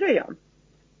islandströjan.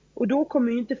 Och då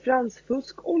kommer ju inte Frans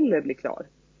fuskolle bli klar.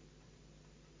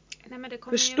 Nej, men det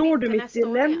kommer Förstår ju du inte mitt nästa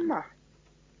år igen. dilemma?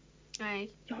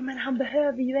 Nej, Ja, men han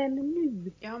behöver ju en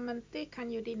nu. ja men det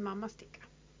kan ju din mamma sticka.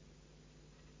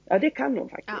 Ja, det kan hon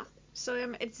faktiskt. Ja, så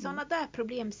sådana där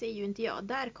problem ser ju inte jag.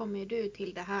 Där kommer ju du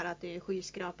till det här att det är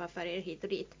skyskrapa färger hit och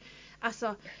dit.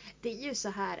 Alltså, det är ju så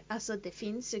här, alltså det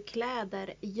finns ju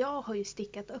kläder. Jag har ju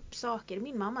stickat upp saker.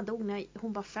 Min mamma dog när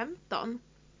hon var 15.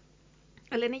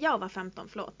 Eller när jag var 15,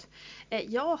 förlåt.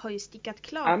 Jag har ju stickat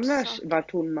klart Annars saker.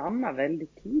 vart hon mamma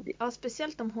väldigt tidigt. Ja,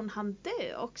 speciellt om hon hann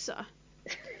dö också.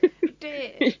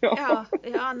 Ja.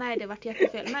 Ja, nej, det vart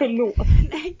jättefel. Men Förlåt.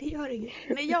 nej, det gör inget.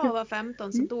 När jag var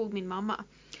 15 så dog min mamma.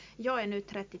 Jag är nu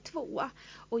 32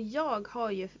 och jag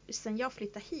har ju sedan jag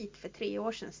flyttade hit för 3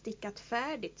 år sedan stickat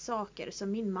färdigt saker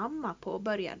som min mamma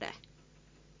påbörjade.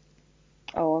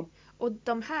 Ja. Och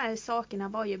de här sakerna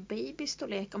var ju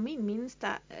babystorlek och min minsta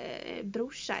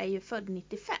brorsa är ju född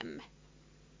 95.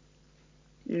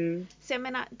 Mm. Så jag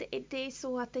menar, det är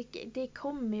så att det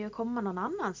kommer ju komma någon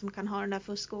annan som kan ha den där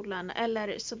fuskskolan.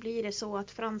 Eller så blir det så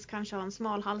att Frans kanske har en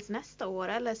smal hals nästa år.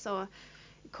 Eller så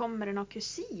kommer det någon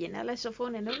kusin. Eller så får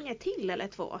ni en unge till eller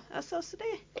 2. Alltså så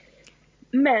det...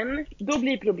 Men då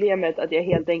blir problemet att jag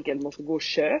helt enkelt måste gå och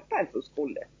köpa en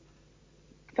fuskolle.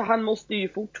 För han måste ju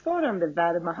fortfarande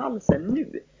värma halsen nu.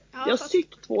 Ja, jag har fast...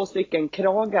 sytt 2 stycken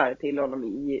kragar till honom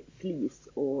i flis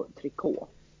och trikå.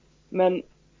 Men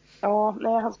ja,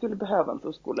 nej, han skulle behöva en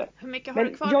fuskolle. Hur mycket har du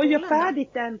Men kvar jag på gör Åland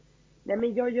färdigt den. Nej,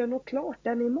 men jag gör nog klart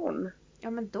den imorgon. Ja,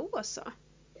 men då så.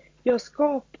 Jag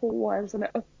ska på en sån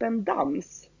här öppen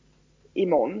dans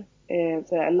imorgon.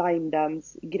 Sån här line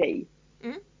dance grej.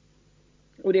 Mm.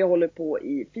 Och det håller på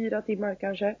i 4 timmar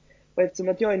kanske. Och eftersom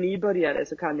att jag är nybörjare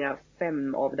så kan jag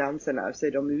 5 av danserna, så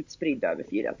är de utspridda över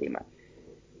 4 timmar.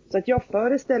 Så att jag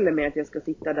föreställer mig att jag ska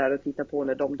sitta där och titta på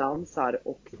när de dansar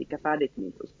och sticka färdigt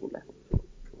min fuskolle.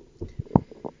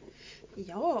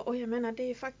 Ja, och jag menar det är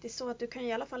ju faktiskt så att du kan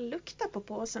i alla fall lukta på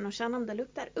påsen och känna om det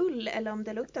luktar ull eller om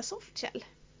det luktar softshell.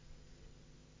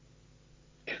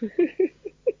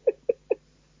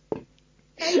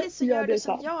 Eller så Ja, gör det är du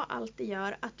som sant. jag alltid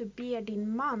gör, att du ber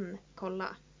din man kolla.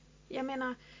 Jag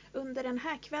menar, under den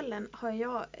här kvällen har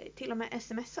jag till och med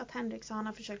smsat Henrik så han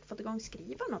har försökt få igång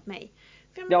skrivan åt mig.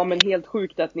 För jag menar, Ja, men helt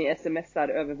sjukt att ni smsar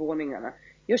över våningarna.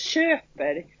 Jag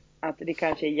köper att det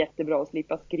kanske är jättebra att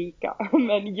slippa skrika.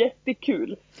 Men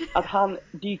jättekul att han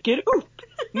dyker upp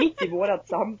mitt i vårat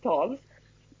samtal.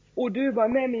 Och du bara,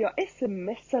 nej men jag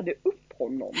smsade upp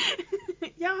honom.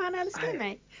 Ja, han älskar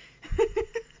mig.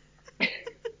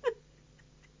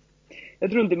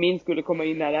 Jag tror inte min skulle komma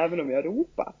in här även om jag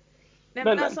ropar. Nej,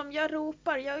 men alltså om jag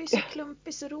ropar, jag är ju så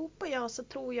klumpig, så ropar jag så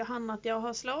tror ju han att jag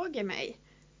har slagit mig.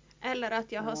 Eller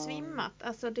att jag har svimmat.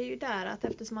 Alltså det är ju där att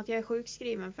eftersom att jag är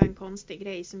sjukskriven för en konstig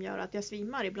grej som gör att jag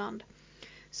svimmar ibland.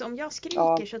 Så om jag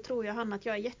skriker så tror ju han att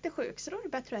jag är jättesjuk. Så då är det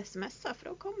bättre att smsa, för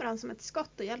då kommer han som ett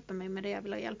skott och hjälper mig med det jag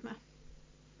vill ha hjälp med.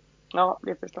 Ja,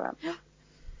 det förstår jag. Ja.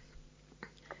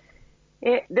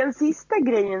 Den sista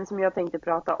grejen som jag tänkte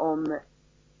prata om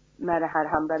med det här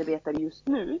handarbetare just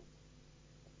nu.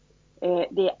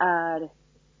 Det är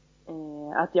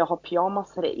att jag har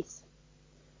pyjamasrace.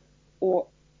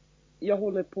 Och jag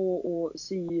håller på att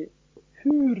sy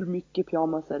hur mycket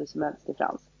pyjamasar som helst till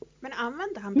Frans. Men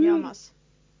använder han pyjamas?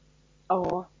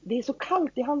 Ja, det är så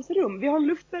kallt i hans rum. Vi har en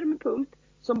luftvärmepump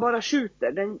som bara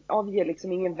skjuter. Den avger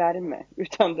liksom ingen värme,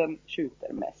 utan den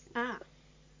skjuter mest.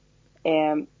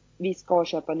 Vi ska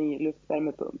köpa ny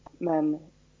luftvärmepump, men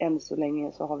än så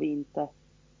länge så har vi inte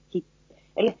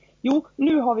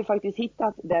nu har vi faktiskt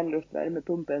hittat den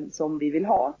luftvärmepumpen som vi vill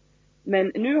ha.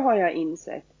 Men nu har jag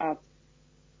insett att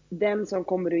den som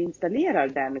kommer att installera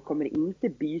den kommer inte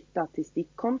byta till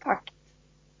stickkontakt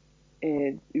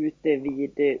ute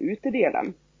vid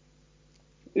utedelen.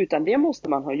 Utan det måste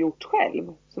man ha gjort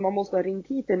själv. Så man måste ha ringt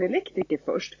hit en elektriker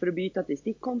först för att byta till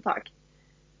stickkontakt.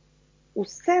 Och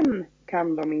sen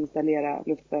kan de installera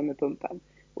luftvärmepumpen.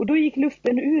 Och då gick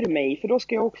luften ur mig, för då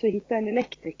ska jag också hitta en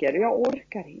elektriker. Och jag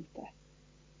orkar inte.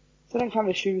 Så den kan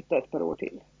vi skjuta ett par år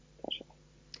till, kanske.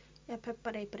 Jag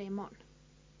peppar dig på det imorgon.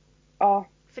 Ja.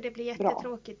 För det blir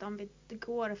jättetråkigt om vi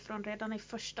går från redan i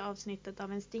första avsnittet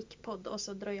av en stickpodd och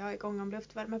så drar jag igång om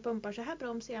luftvärmepumpar. Så här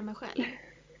bromsar jag mig själv.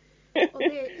 Och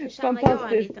det förtjänar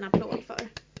jag en liten applåd för.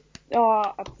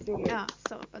 Ja, absolut. Ja,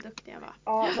 så vad duktig jag var.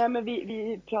 Ja, nej, men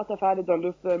vi pratar färdigt om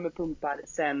luftvärmepumpar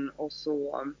sen och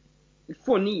så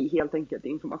får ni helt enkelt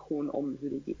information om hur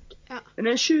det gick. Ja. Men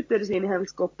den skjuter sin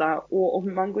helskotta och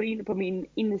om man går in på min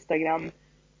Instagram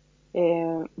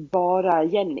bara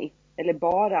Jenny, eller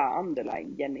bara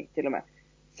underline Jenny till och med,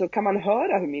 så kan man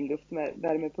höra hur min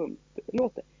luftvärmepump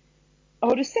låter.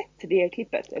 Har du sett det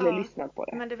klippet eller lyssnat på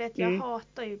det? Men du vet, jag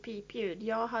hatar ju pipljud.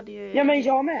 Jag hade ju... Ja, men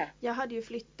jag med. Jag hade ju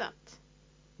flyttat.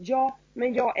 Ja,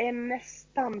 men jag är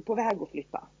nästan på väg att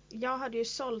flytta. Jag hade ju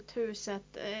sålt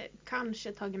huset,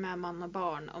 kanske tagit med man och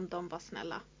barn om de var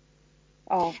snälla.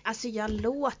 Ja. Alltså jag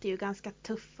låter ju ganska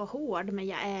tuff och hård, men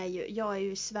jag är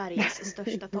ju Sveriges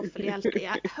största toffelhjälte.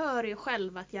 Jag hör ju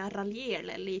själv att jag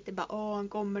raljerar lite, bara han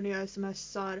kommer när jag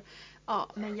smsar. Ja,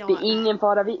 men jag... Det är ingen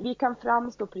fara, vi kan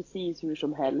framstå precis hur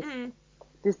som helst.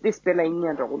 Det spelar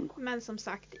ingen roll. Men som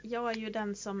sagt, jag är ju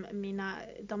den som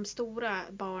de stora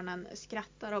barnen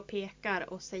skrattar och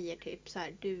pekar och säger typ så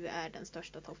här: du är den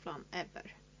största tofflan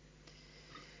ever.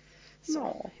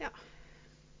 Så, ja.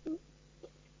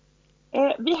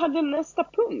 Vi hade nästa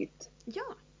punkt.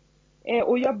 Ja.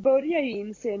 Och jag börjar ju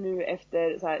inse nu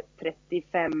efter så här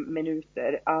 35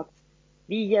 minuter att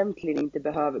vi egentligen inte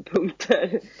behöver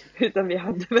punkter. Utan vi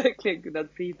hade verkligen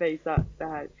kunnat freebasea det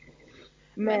här.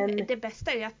 Men det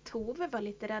bästa är ju att Tove var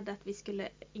lite rädd att vi skulle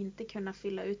inte kunna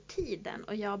fylla ut tiden.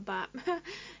 Och jag bara,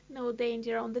 no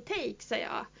danger on the take, sa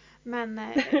jag. Men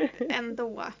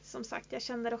ändå, som sagt, jag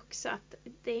känner också att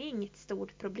det är inget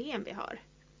stort problem vi har.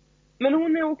 Men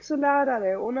hon är också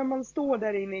lärare, och när man står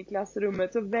där inne i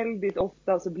klassrummet så väldigt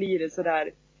ofta så blir det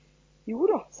sådär, jo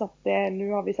då, så att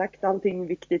nu har vi sagt allting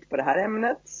viktigt på det här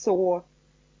ämnet, så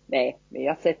nej, men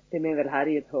jag sätter mig väl här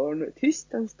i ett hörn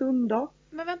tyst en stund då.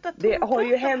 Men vänta, det har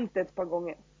ju hänt ett par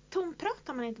gånger.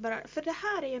 Tompratar man inte bara, för det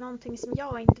här är ju någonting som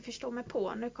jag inte förstår mig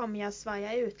på. Nu kommer jag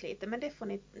svaja ut lite, men det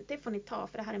får ni ta,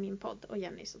 för det här är min podd och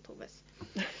Jennys och Toves.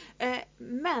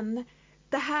 Men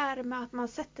det här med att man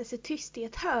sätter sig tyst i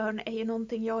ett hörn är ju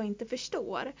någonting jag inte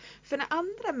förstår. För när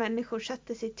andra människor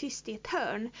sätter sig tyst i ett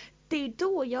hörn, det är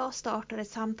då jag startar ett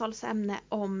samtalsämne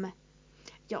om...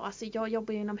 Ja, alltså jag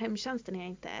jobbar ju inom hemtjänsten när jag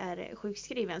inte är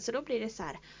sjukskriven. Så då blir det så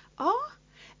här,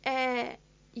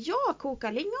 jag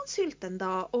kokar lingonsylt en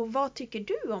dag, och vad tycker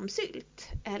du om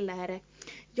sylt? Eller,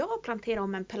 jag planterar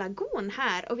om en pelargon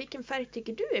här, och vilken färg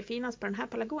tycker du är finast på den här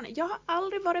pelargonen? Jag har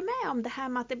aldrig varit med om det här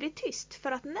med att det blir tyst.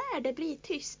 För att när det blir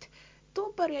tyst,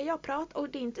 då börjar jag prata. Och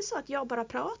det är inte så att jag bara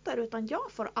pratar, utan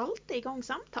jag får alltid igång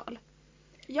samtal.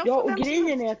 Ja, och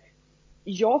grejen är att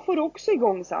jag får också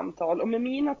igång samtal. Och med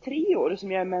mina 3 år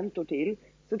som jag är mentor till,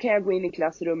 så kan jag gå in i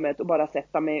klassrummet och bara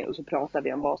sätta mig och så pratar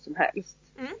vi om vad som helst.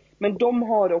 Men de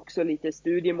har också lite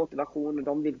studiemotivation och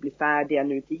de vill bli färdiga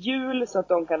nu till jul så att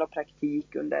de kan ha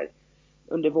praktik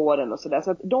under våren och sådär.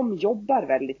 Så att de jobbar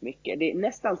väldigt mycket. Det är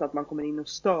nästan så att man kommer in och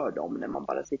stör dem när man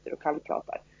bara sitter och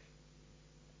kallpratar.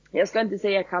 Jag ska inte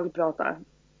säga kallprata.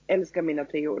 Älskar mina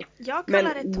 3 år. Jag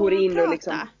kallar det tomprata.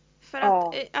 Liksom... För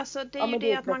att alltså, det är ju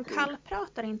det att man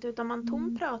kallpratar inte, utan man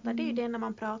tompratar. Det är ju det när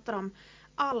man pratar om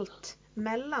allt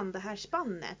mellan det här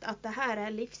spannet. Att det här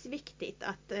är livsviktigt.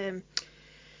 Att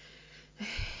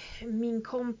min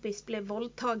kompis blev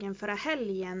våldtagen förra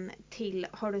helgen till,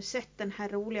 har du sett den här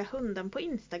roliga hunden på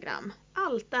Instagram?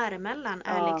 Allt däremellan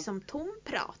är liksom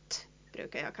tomprat,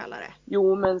 brukar jag kalla det.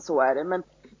 Jo, men så är det. Men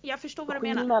Jag förstår vad du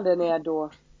menar. Skillnaden är då,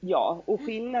 ja, och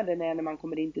skillnaden är när man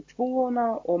kommer in till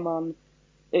tvåorna och man,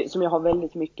 som jag har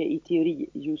väldigt mycket i teori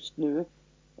just nu.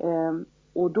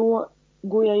 Och då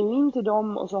går jag ju in till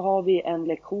dem och så har vi en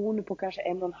lektion på kanske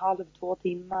 1,5-2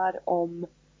 timmar om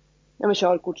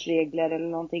körkortsregler eller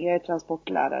någonting. Jag är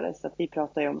transportlärare så att vi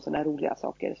pratar ju om sådana roliga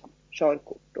saker som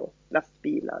körkort och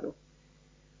lastbilar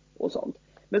och sånt.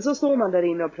 Men så står man där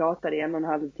inne och pratar i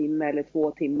 1,5 timme eller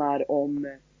 2 timmar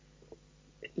om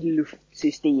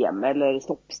luftsystem eller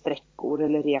stoppsträckor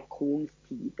eller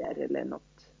reaktionstider eller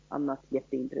något annat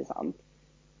jätteintressant.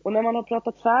 Och när man har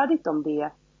pratat färdigt om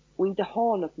det och inte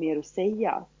har något mer att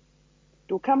säga,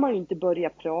 då kan man ju inte börja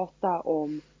prata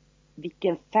om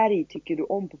vilken färg tycker du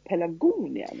om på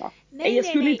pelargonierna. Nej, jag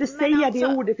skulle inte säga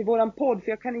det ordet i våran podd för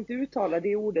jag kan inte uttala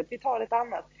det ordet. Vi tar ett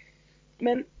annat.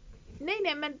 Men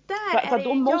Nej, men där för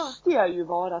då måste jag ju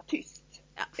vara tyst.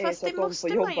 Ja, fast det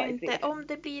måste man ju inte om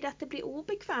det blir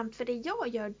obekvämt. För det jag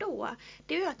gör då,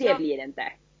 det är ju att det blir det inte.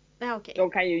 Nej, okay. De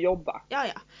kan ju jobba. Ja.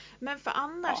 Men för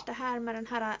annars det här med den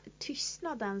här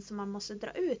tystnaden som man måste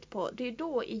dra ut på. Det är ju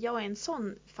då jag i en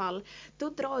sån fall, då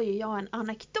drar ju jag en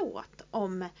anekdot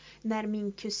om när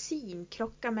min kusin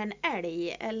krockar med en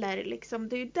älg. Eller liksom,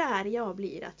 det är ju där jag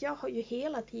blir. Att jag har ju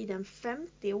hela tiden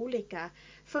 50 olika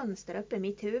fönster uppe i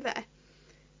mitt huvud.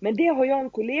 Men det har jag en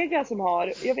kollega som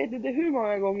har. Jag vet inte hur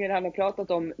många gånger han har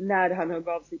pratat om när han högg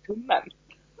av sig tummen.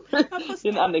 Det är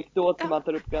en anekdot som man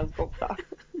tar upp ganska ofta.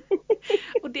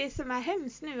 Och det som är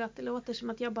hemskt nu att det låter som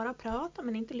att jag bara pratar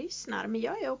men inte lyssnar. Men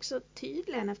jag är också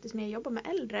tydligen eftersom jag jobbar med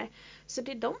äldre. Så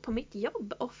det de på mitt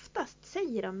jobb oftast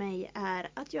säger om mig är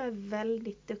att jag är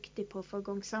väldigt duktig på att få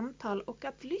igång samtal och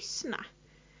att lyssna.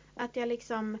 Att jag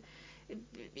liksom...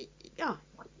 Ja,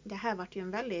 det här var ju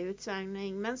en väldig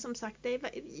utsvängning. Men som sagt,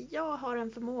 jag har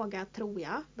en förmåga, tror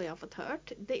jag, vad jag har fått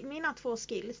hört. Mina 2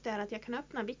 skills är att jag kan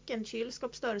öppna vilken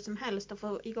kylskåpsdörr som helst och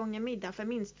få igång en middag för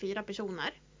minst 4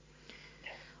 personer.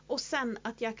 Och sen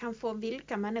att jag kan få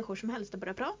vilka människor som helst att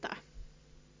börja prata.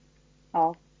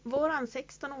 Ja. Våran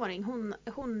 16-åring,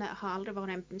 hon har aldrig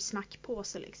varit en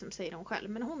snackpåse liksom, säger hon själv.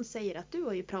 Men hon säger att du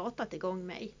har ju pratat igång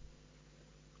mig.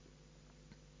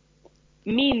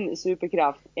 Min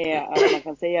superkraft är att man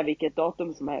kan säga vilket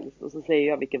datum som helst och så säger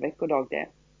jag vilken veckodag det är.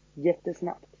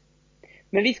 Jättesnabbt.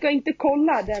 Men vi ska inte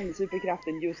kolla den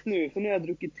superkraften just nu för nu har jag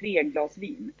druckit 3 glas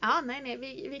vin. Ja, nej,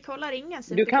 vi kollar ingen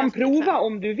superkraft. Du kan prova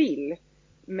om du vill.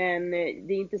 Men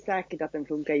det är inte säkert att den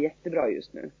funkar jättebra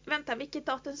just nu. Vänta, vilket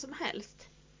datum som helst?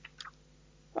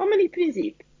 Ja, men i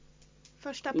princip.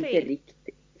 1 april? Inte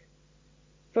riktigt.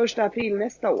 1 april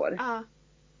nästa år? Ja.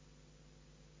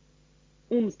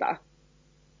 Onsdag?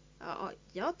 Ja,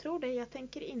 jag tror det. Jag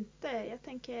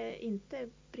tänker inte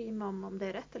bry mig om det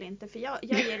är rätt eller inte. För jag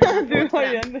ger du har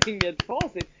ju ändå inget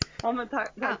facit. Ja, men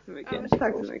tack så mycket. Ja,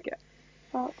 tack så mycket.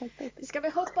 Ja, tack. Ska vi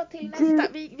hoppa till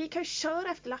nästa? Vi kan ju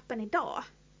köra efter lappen idag.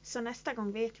 Så nästa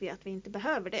gång vet vi att vi inte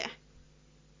behöver det.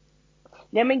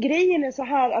 Ja, men grejen är så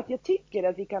här att jag tycker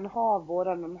att vi kan ha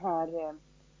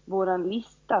våran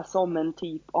lista som en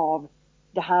typ av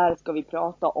det här ska vi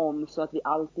prata om så att vi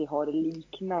alltid har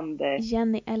liknande...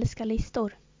 Jenny älskar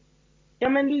listor. Ja,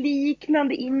 men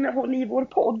liknande innehåll i vår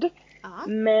podd. Ja.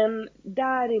 Men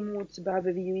däremot så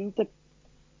behöver vi ju inte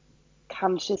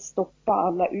kanske stoppa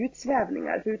alla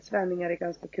utsvävningar. För utsvävningar är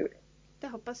ganska kul. Det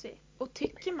hoppas vi. Och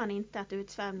tycker man inte att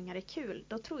utsvävningar är kul,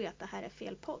 då tror jag att det här är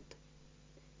fel podd.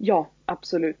 Ja,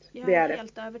 absolut. Jag det är är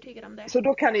helt övertygad om det. Så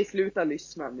då kan ni sluta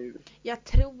lyssna nu. Jag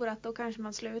tror att då kanske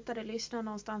man slutade lyssna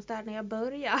någonstans där när jag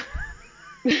började.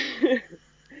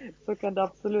 Så kan det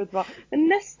absolut vara. Men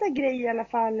nästa grej i alla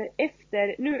fall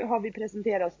efter, nu har vi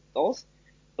presenterat oss.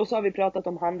 Och så har vi pratat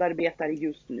om handarbetare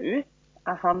just nu.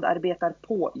 Handarbetar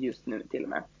på just nu till och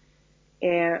med.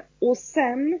 Och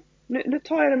sen, nu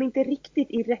tar jag dem inte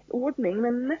riktigt i rätt ordning.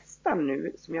 Men nästan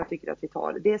nu som jag tycker att vi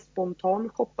tar, det är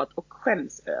spontanshoppat och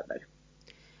skäms över.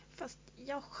 Fast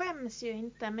jag skäms ju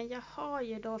inte, men jag har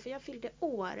ju då, för jag fyllde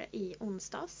år i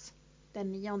onsdags.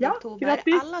 Den 9 oktober.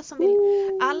 Grattis.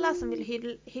 Alla som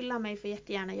vill hylla mig får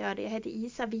jättegärna göra det. Jag heter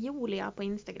Isa Violia på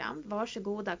Instagram.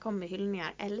 Varsågoda, kom med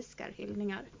hyllningar. Älskar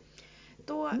hyllningar.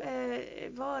 Då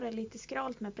var det lite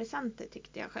skralt med presenter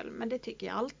tyckte jag själv. Men det tycker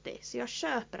jag alltid. Så jag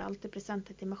köper alltid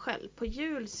presenter till mig själv. På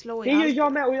jul slår jag alltid... Det gör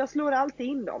jag med och jag slår alltid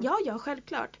in dem. Ja,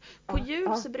 självklart. På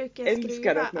jul så brukar jag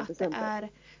skriva att presenter. det är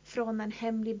från en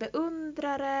hemlig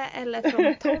beundrare. Eller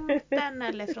från tomten.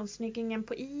 Eller från snyggingen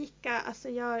på Ica. Alltså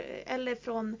eller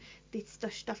från ditt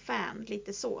största fan.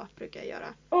 Lite så brukar jag göra.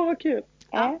 Åh, vad kul.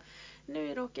 Ja.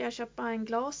 Nu råkar jag köpa en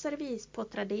glasservis på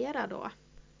Tradera då.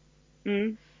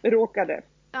 Råkade.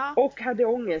 Ja. Och hade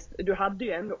ångest. Du hade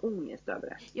ju ändå ångest över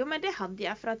det. Jo, men det hade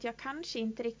jag för att jag kanske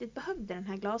inte riktigt behövde den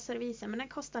här glasservisen. Men den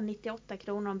kostar 98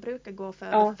 kronor och brukar gå för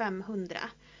över 500.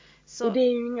 Så... Och det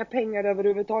är ju inga pengar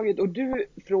överhuvudtaget. Och du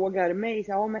frågar mig,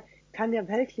 så, ja, men kan jag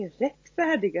verkligen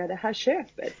rättfärdiga det här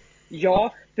köpet?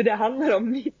 Ja, för det handlar om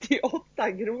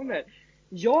 98 kronor.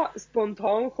 Jag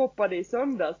spontanshoppade i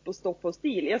söndags på Stoff och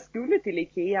Stil. Jag skulle till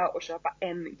Ikea och köpa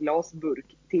en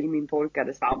glasburk till min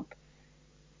torkade svamp.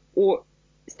 Och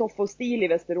Stoff och Stil i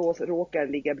Västerås råkar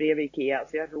ligga bredvid Ikea,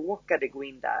 så jag råkade gå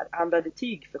in där. Handlade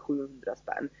tyg för 700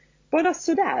 spänn. Bara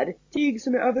sådär. Tyg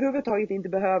som jag överhuvudtaget inte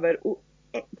behöver och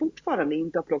fortfarande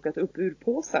inte har plockat upp ur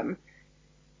påsen.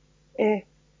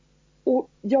 Och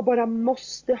jag bara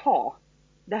måste ha.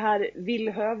 Det här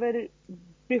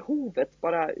behovet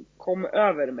bara kom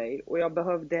över mig och jag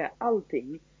behövde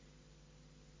allting.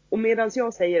 Och medan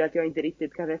jag säger att jag inte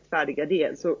riktigt kan rättfärdiga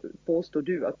det, så påstår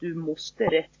du att du måste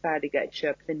rättfärdiga ett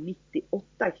köp för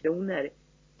 98 kronor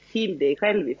till dig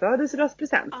själv i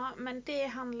födelsedagspresent. Ja, men det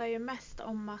handlar ju mest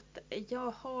om att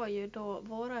jag har ju då,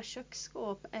 våra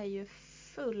köksskåp är ju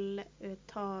full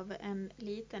utav en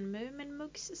liten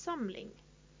Muminmuggssamling.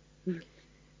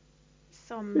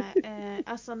 Som,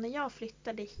 alltså när jag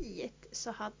flyttade hit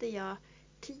så hade jag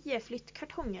 10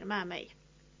 flyttkartonger med mig.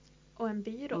 Och en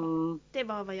byrå. Det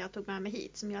var vad jag tog med mig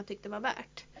hit som jag tyckte var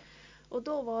värt. Och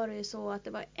då var det ju så att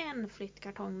det var en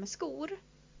flyttkartong med skor.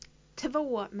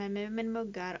 2 med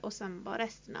Muminmuggar och sen var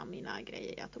resten av mina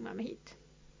grejer jag tog med mig hit.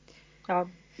 Ja,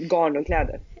 garn och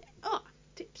kläder. Ja,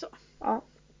 typ så. Ja.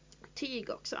 Tyg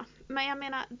också. Men jag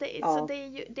menar, så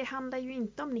det handlar ju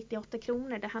inte om 98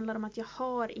 kronor. Det handlar om att jag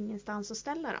har ingenstans att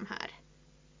ställa de här.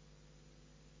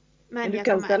 Men du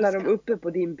kan ställa dem uppe på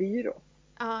din byrå.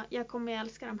 Ja, jag kommer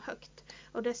älska dem högt.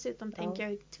 Och dessutom tänker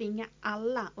jag tvinga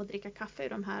alla att dricka kaffe ur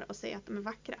de här och säga att de är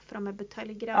vackra. För de är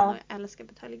buteljgröna och jag älskar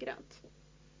buteljgrönt.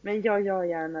 Men jag gör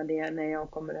gärna det när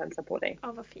jag kommer att hälsa på dig.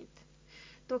 Ja, vad fint.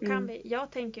 Då kan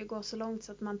jag tänker gå så långt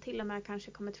så att man till och med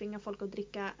kanske kommer tvinga folk att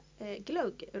dricka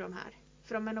glögg ur de här.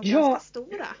 För de är nog ganska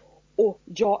stora. Och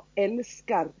jag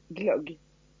älskar glögg.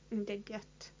 Det är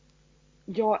gött.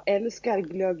 Jag älskar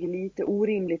glögg lite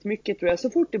orimligt mycket, tror jag. Så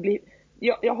fort det blir...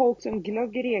 Jag har också en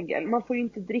glöggregel. Man får ju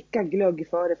inte dricka glögg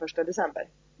före 1 december.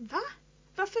 Va?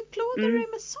 Varför plågar du dig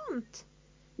med sånt?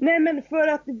 Nej, men för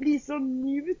att det blir så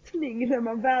njutning när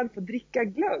man väl får dricka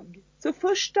glögg. Så 1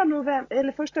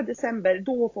 december,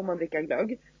 då får man dricka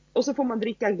glögg. Och så får man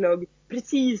dricka glögg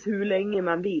precis hur länge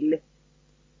man vill.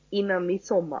 Innan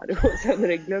midsommar. Och sen är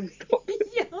det glöggstopp.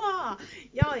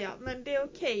 Ja, men det är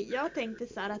okej. Jag tänkte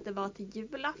så här att det var till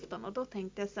julafton. Och då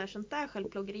tänkte jag så här, sånt där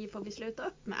självplågeri får vi sluta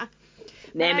upp med.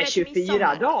 Nej, men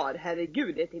 24 dagar.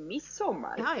 Herregud, det är till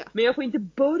midsommar. Ja. Men jag får inte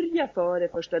börja före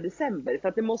 1 december. För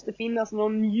att det måste finnas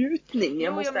någon njutning.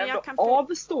 Jag måste ändå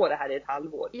avstå det här i ett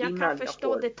halvår. Jag kan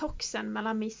förstå detoxen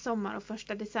mellan midsommar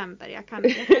och 1 december. Jag kan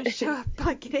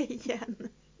köpa grejen.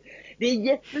 Det är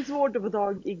jättesvårt att få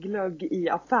tag i glögg i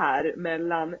affär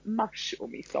mellan mars och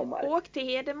midsommar. Åk till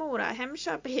Hedemora,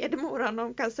 Hemköp i Hedemora.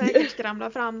 De kan säkert skramla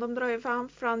fram. De drar ju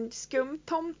fram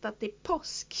skumtomta till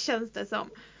påsk, känns det som.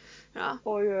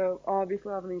 Ja. Vi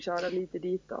får även köra lite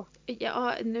dit då.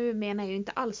 Ja, nu menar jag ju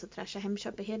inte alls att trasha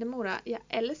Hemköp i Hedemora. Jag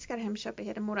älskar Hemköp i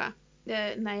Hedemora.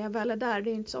 När jag väl är där, det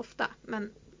är ju inte så ofta.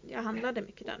 Men jag handlade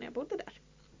mycket där när jag bodde där.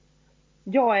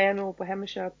 Jag är nog på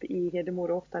Hemköp i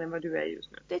Hedemora oftare än vad du är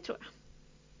just nu. Det tror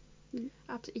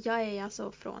jag. Jag är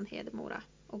alltså från Hedemora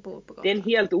och bor på Gotland. Det är en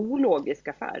helt ologisk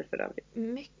affär för övrigt.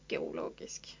 Mycket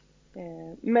ologisk.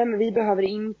 Men vi behöver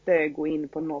inte gå in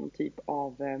på någon typ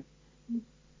av...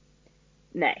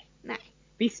 Nej.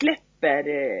 Vi släpper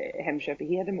Hemköp i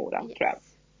Hedemora, tror jag.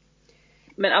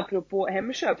 Men apropå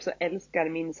Hemköp så älskar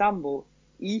min sambo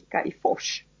Ica i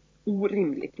Fors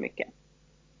orimligt mycket.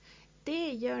 Det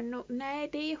gör nej,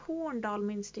 det är Horndal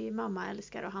min styrmamma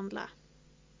älskar att handla.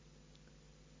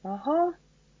 Jaha.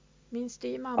 Min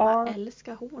styrmamma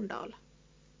älskar Horndal.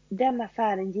 Den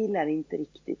affären gillar inte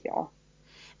riktigt jag.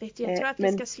 Vet du, jag tror att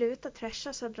vi ska sluta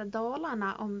trasha södra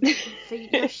Dalarna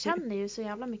för jag känner ju så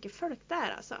jävla mycket folk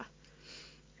där alltså.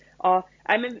 Ja,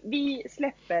 men vi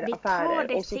släpper affärer. Vi tar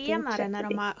det och så senare när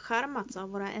de har skärmats av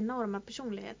våra enorma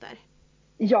personligheter.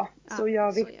 Ja, så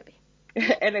gör vi. Så gör vi.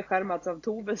 Eller skärmats av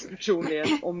Toves personlighet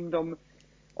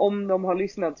om de har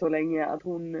lyssnat så länge att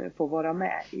hon får vara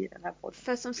med i den här podden.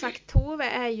 För som sagt, Tove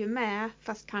är ju med,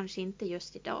 fast kanske inte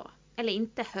just idag. Eller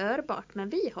inte hörbart, men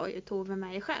vi har ju Tove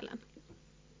med i själen.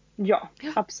 Ja,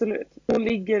 absolut. Hon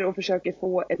ligger och försöker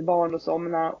få ett barn att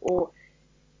somna och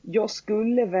jag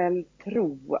skulle väl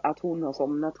tro att hon har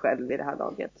somnat själv i det här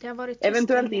laget. Det har varit tyst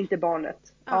eventuellt länge. Inte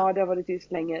barnet. Ja, det har varit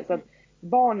tyst länge. Så att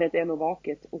barnet är nog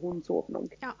vaket och hon sov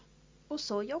nog. Ja. Och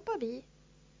så jobbar vi.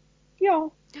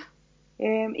 Ja.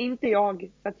 Inte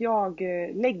jag. För att jag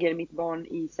lägger mitt barn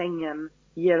i sängen,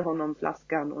 ger honom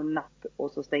flaskan och en napp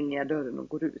och så stänger jag dörren och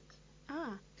går ut.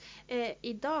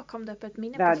 Idag kom det upp ett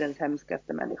minne Världens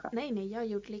hemskaste människa. Nej, jag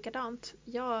gjorde likadant.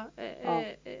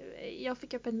 Jag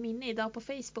fick upp ett minne idag på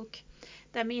Facebook.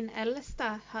 Där min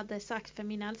äldsta hade sagt, för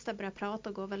min äldsta började prata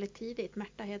och gå väldigt tidigt.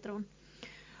 Märta heter hon.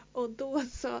 Och då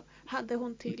så hade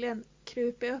hon tydligen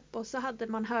krupit upp och så hade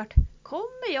man hört: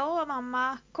 kommer jag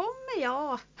mamma, kommer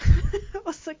jag.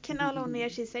 Och så knallade hon ner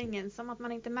sig i sängen som att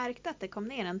man inte märkte att det kom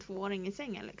ner en 2-åring i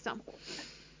sängen liksom.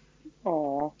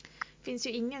 Ja. Finns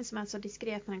ju ingen som är så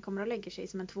diskret när den kommer och lägger sig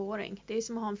som en 2-åring. Det är ju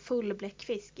som att ha en full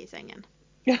bläckfisk i sängen.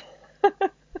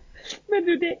 Men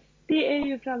du, det är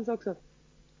ju Frans också.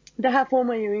 Det här får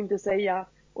man ju inte säga.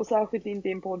 Och särskilt inte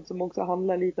i en podd som också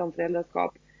handlar lite om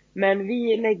föräldraskap. Men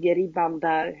vi lägger ribban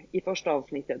där i första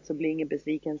avsnittet så blir ingen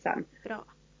besviken sen. Bra.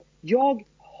 Jag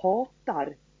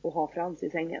hatar att ha Frans i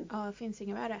sängen. Ja, det finns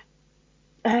inget värre.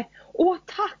 Åh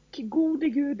tack gode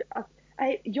gud.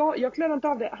 Jag klarar inte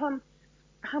av det.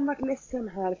 Han var ledsen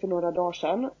här för några dagar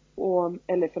sedan.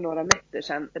 Eller för några nätter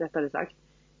sedan rättare sagt.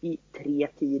 I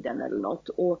 3-tiden eller något.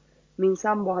 Och min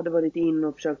sambo hade varit in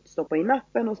och försökt stoppa in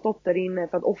nappen och stått där inne.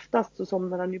 För att oftast så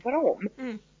somnar han ju bara om.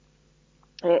 Mm.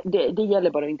 Det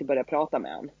gäller bara att inte börja prata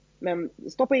med han. Men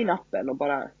stoppa in nappen och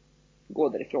bara gå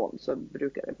därifrån så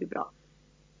brukar det bli bra.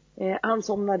 Han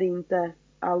somnade inte.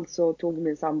 Alltså tog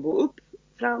min sambo upp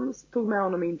Frans. Tog med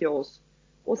honom in till oss.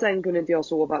 Och sen kunde inte jag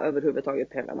sova överhuvudtaget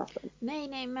på hela natten.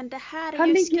 Nej, men det här är han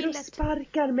ju ligger skillet. Och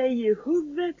sparkar mig i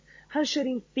huvudet. Han kör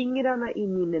in fingrarna i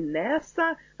min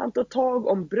näsa. Han tar tag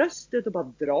om bröstet och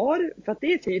bara drar. För att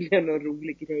det är tydligen en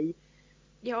rolig grej.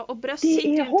 Ja, och bröst sitter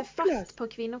ju inte fast på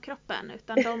kvinnokroppen.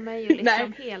 Utan de är ju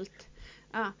liksom helt...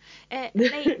 Ja.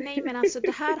 Nej, men alltså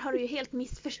det här har du ju helt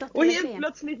missförstått. Och helt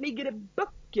plötsligt ligger det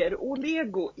böcker och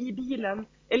lego i bilen.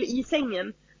 Eller i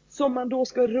sängen. Som man då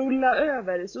ska rulla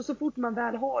över. Så fort man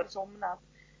väl har somnat.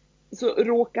 Så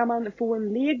råkar man få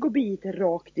en legobit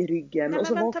rakt i ryggen. Nej, och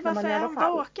så men vänta, vaknar man i alla fall. varför är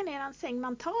han vaken i en säng?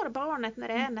 Man tar barnet när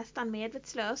det är nästan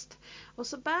medvetslöst. Och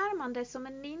så bär man det som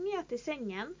en ninja till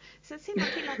sängen. Sen ser man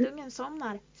till att ungen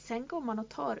somnar. Sen går man och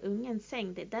tar ungens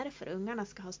säng. Det är därför ungarna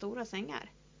ska ha stora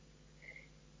sängar.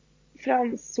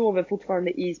 Frans sover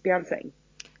fortfarande i spjälsäng.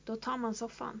 Då tar man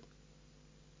soffan.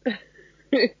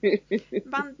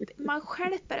 Man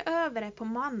skälper över det på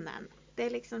mannen. Det är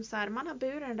liksom så här, man har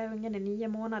burit den där ungen i 9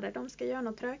 månader. De ska göra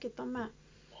något tråkigt de med.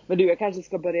 Men du, jag kanske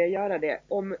ska börja göra det.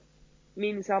 Om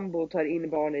min sambo tar in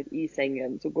barnet i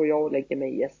sängen så går jag och lägger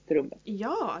mig i gästrummet.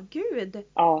 Ja, gud.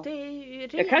 Ja. Det är ju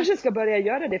rent. Jag kanske ska börja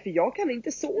göra det för jag kan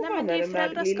inte sova när den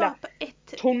där lilla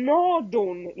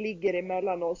tornadon ligger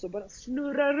emellan oss och bara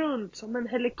snurrar runt som en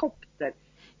helikopter.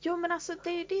 Jo, men alltså det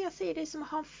är ju det jag säger. Det är som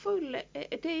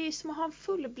att ha en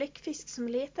full bläckfisk som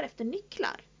letar efter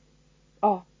nycklar.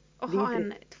 Ja. Och ha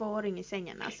en 2-åring i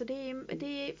sängen. Alltså det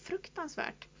är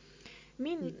fruktansvärt.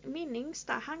 Min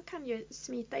yngsta, han kan ju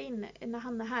smita in när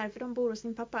han är här. För de bor hos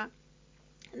sin pappa.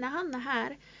 När han är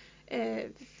här.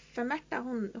 För Märta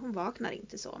hon vaknar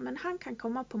inte så. Men han kan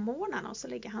komma på morgonen och så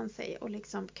lägger han sig och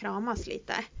liksom kramas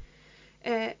lite.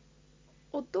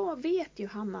 Och då vet ju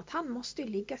han att han måste ju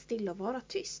ligga still och vara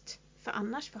tyst. För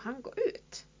annars får han gå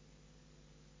ut.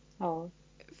 Ja.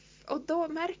 Och då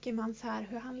märker man så här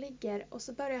hur han ligger. Och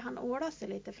så börjar han åla sig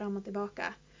lite fram och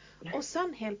tillbaka. Och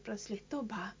sen helt plötsligt då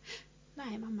bara...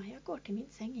 Nej mamma, jag går till min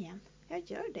säng igen. Jag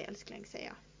gör det älskling, säger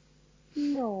jag.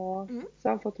 Ja, så har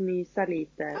han fått mysa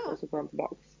lite och så går han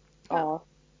tillbaks. Ja.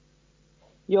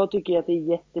 Jag tycker att det är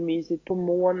jättemysigt på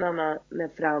morgnarna när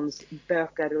Frans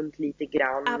bökar runt lite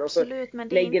grann. Absolut, och så men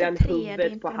det är lägger inte han tre, det är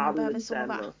huvudet inte på när man behöver halsen.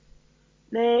 sova.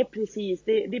 Nej, precis.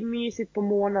 Det är mysigt på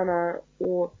morgnarna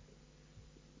och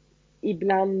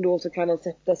ibland då så kan han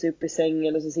sätta sig upp i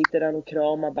sängen och så sitter han och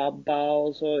kramar Babba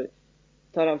och så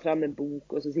tar han fram en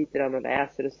bok och så sitter han och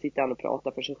läser och så sitter han och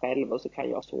pratar för sig själv och så kan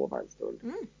jag sova en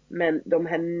stund. Men de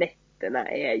här nätterna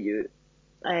är ju...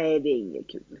 Nej, det är inget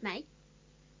kul. Nej.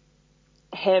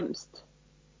 Hemskt.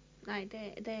 Nej,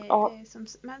 det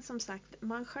är men som sagt,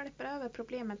 man skärper över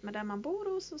problemet med där man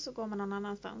bor hos och så går man någon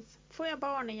annanstans. Får jag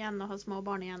barn igen och har små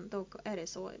barn igen, då är det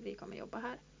så vi kommer jobba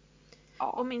här.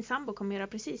 Ja. Och min sambo kommer göra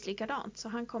precis likadant, så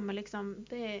han kommer liksom,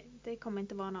 det kommer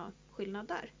inte vara någon skillnad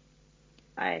där.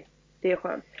 Nej, det är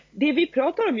skönt. Det vi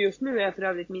pratar om just nu är för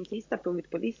övrigt min sista punkt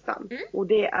på listan. Och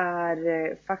det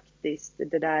är faktiskt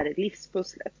det där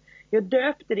livspusslet. Jag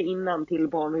döpte det innan till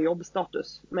barn- och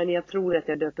jobbstatus. Men jag tror att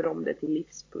jag döper om det till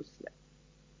livspusslet.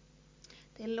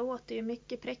 Det låter ju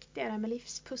mycket präktigare med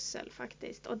livspussel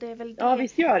faktiskt. Och det är väl det. Ja,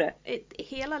 visst gör det.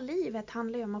 Hela livet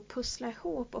handlar ju om att pussla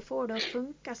ihop och få det att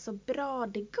funka så bra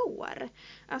det går.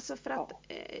 Alltså för att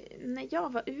när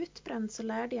jag var utbränd så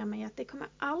lärde jag mig att det kommer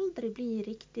aldrig bli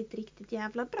riktigt, riktigt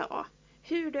jävla bra.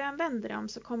 Hur du än vänder dig om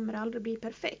så kommer det aldrig bli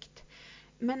perfekt.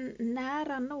 Men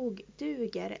nära nog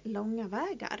duger långa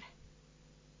vägar.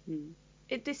 Mm.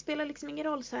 Det spelar liksom ingen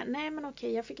roll så här, nej men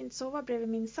okej, jag fick inte sova bredvid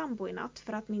min sambo i natt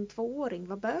för att min 2-åring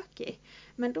var bökig.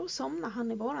 Men då somnade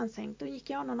han i våran säng, då gick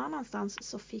jag någon annanstans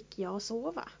så fick jag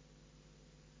sova.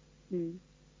 Mm.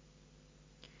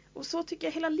 Och så tycker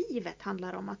jag hela livet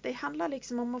handlar om, att det handlar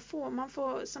liksom om att man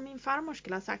får, som min farmor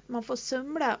skulle ha sagt, man får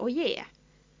sumla och ge.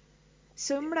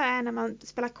 Sumla är när man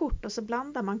spelar kort och så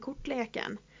blandar man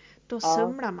kortleken. Då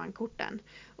sumlar man korten.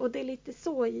 Och det är lite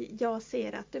så jag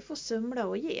ser att du får sumla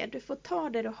och ge. Du får ta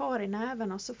det du har i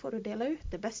näven och så får du dela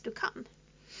ut det bäst du kan.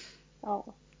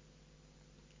 Ja.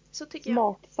 Så tycker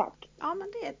Smart sagt. Ja, men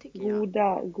det tycker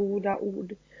jag. Goda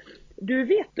ord.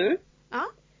 Vet du? Ja.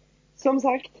 Som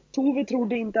sagt, Tove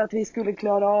trodde inte att vi skulle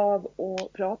klara av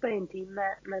att prata 1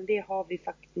 timme. Men det har vi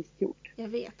faktiskt gjort. Jag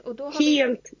vet. Och då har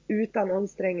helt utan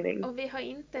ansträngning. Och vi har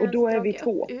inte och ens då är vi dragit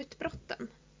 2. upp utbrotten.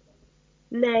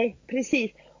 Nej,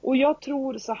 precis. Och jag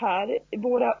tror så här,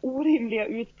 våra orimliga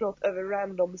utbrott över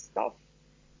random stuff.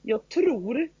 Jag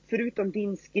tror, förutom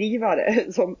din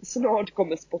skrivare som snart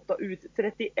kommer spotta ut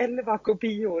 31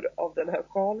 kopior av den här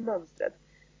sjalmönstret.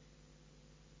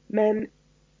 Men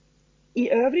i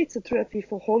övrigt så tror jag att vi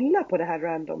får hålla på det här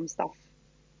random stuff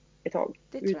ett tag.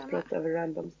 Det tror jag utbrott med. över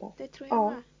random stuff. Det tror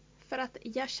jag med. För att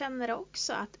jag känner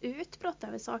också att utbrott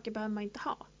över saker behöver man inte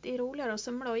ha. Det är roligare att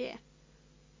sumla och ge.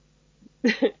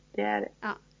 Det är det.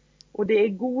 Ja. Och det är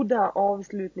goda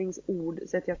avslutningsord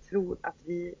så att jag tror att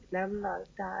vi lämnar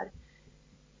där.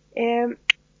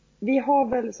 Vi har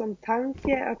väl som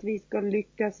tanke att vi ska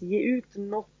lyckas ge ut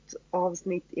något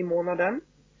avsnitt i månaden.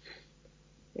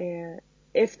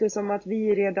 Eftersom att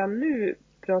vi redan nu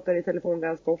pratar i telefon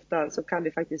ganska ofta så kan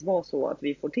det faktiskt vara så att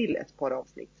vi får till ett par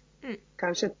avsnitt.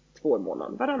 Kanske 2 i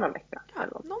månaden, varannan vecka.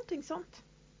 Ja, någonting sånt.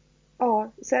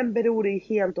 Ja, sen beror det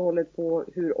helt och hållet på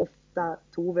hur ofta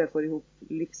Tove får ihop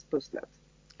livspusslet.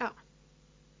 Ja.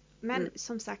 Men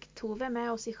som sagt, Tove är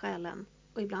med oss i själen.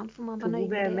 Och ibland får man vara nöjd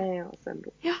Tove med är det. med oss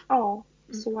ändå. Ja.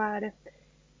 Så är det.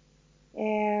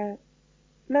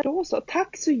 Men då så,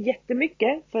 tack så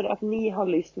jättemycket för att ni har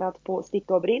lyssnat på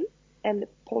Sticka och brinn. En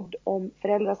podd om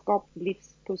föräldraskap,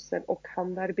 livspussel och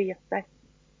handarbete.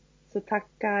 Så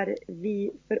tackar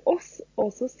vi för oss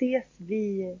och så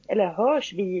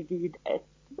hörs vi vid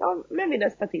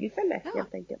nästa tillfälle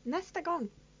helt enkelt. Nästa gång.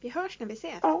 Vi hörs när vi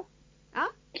ses. Ja. Ja.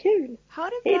 Kul. Ha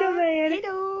det bra. Hej då med er. Hej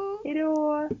då. Hej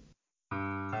då.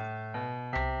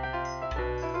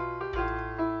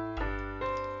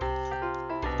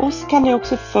 Oss kan ni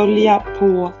också följa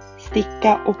på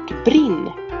Sticka och brinn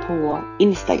på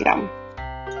Instagram.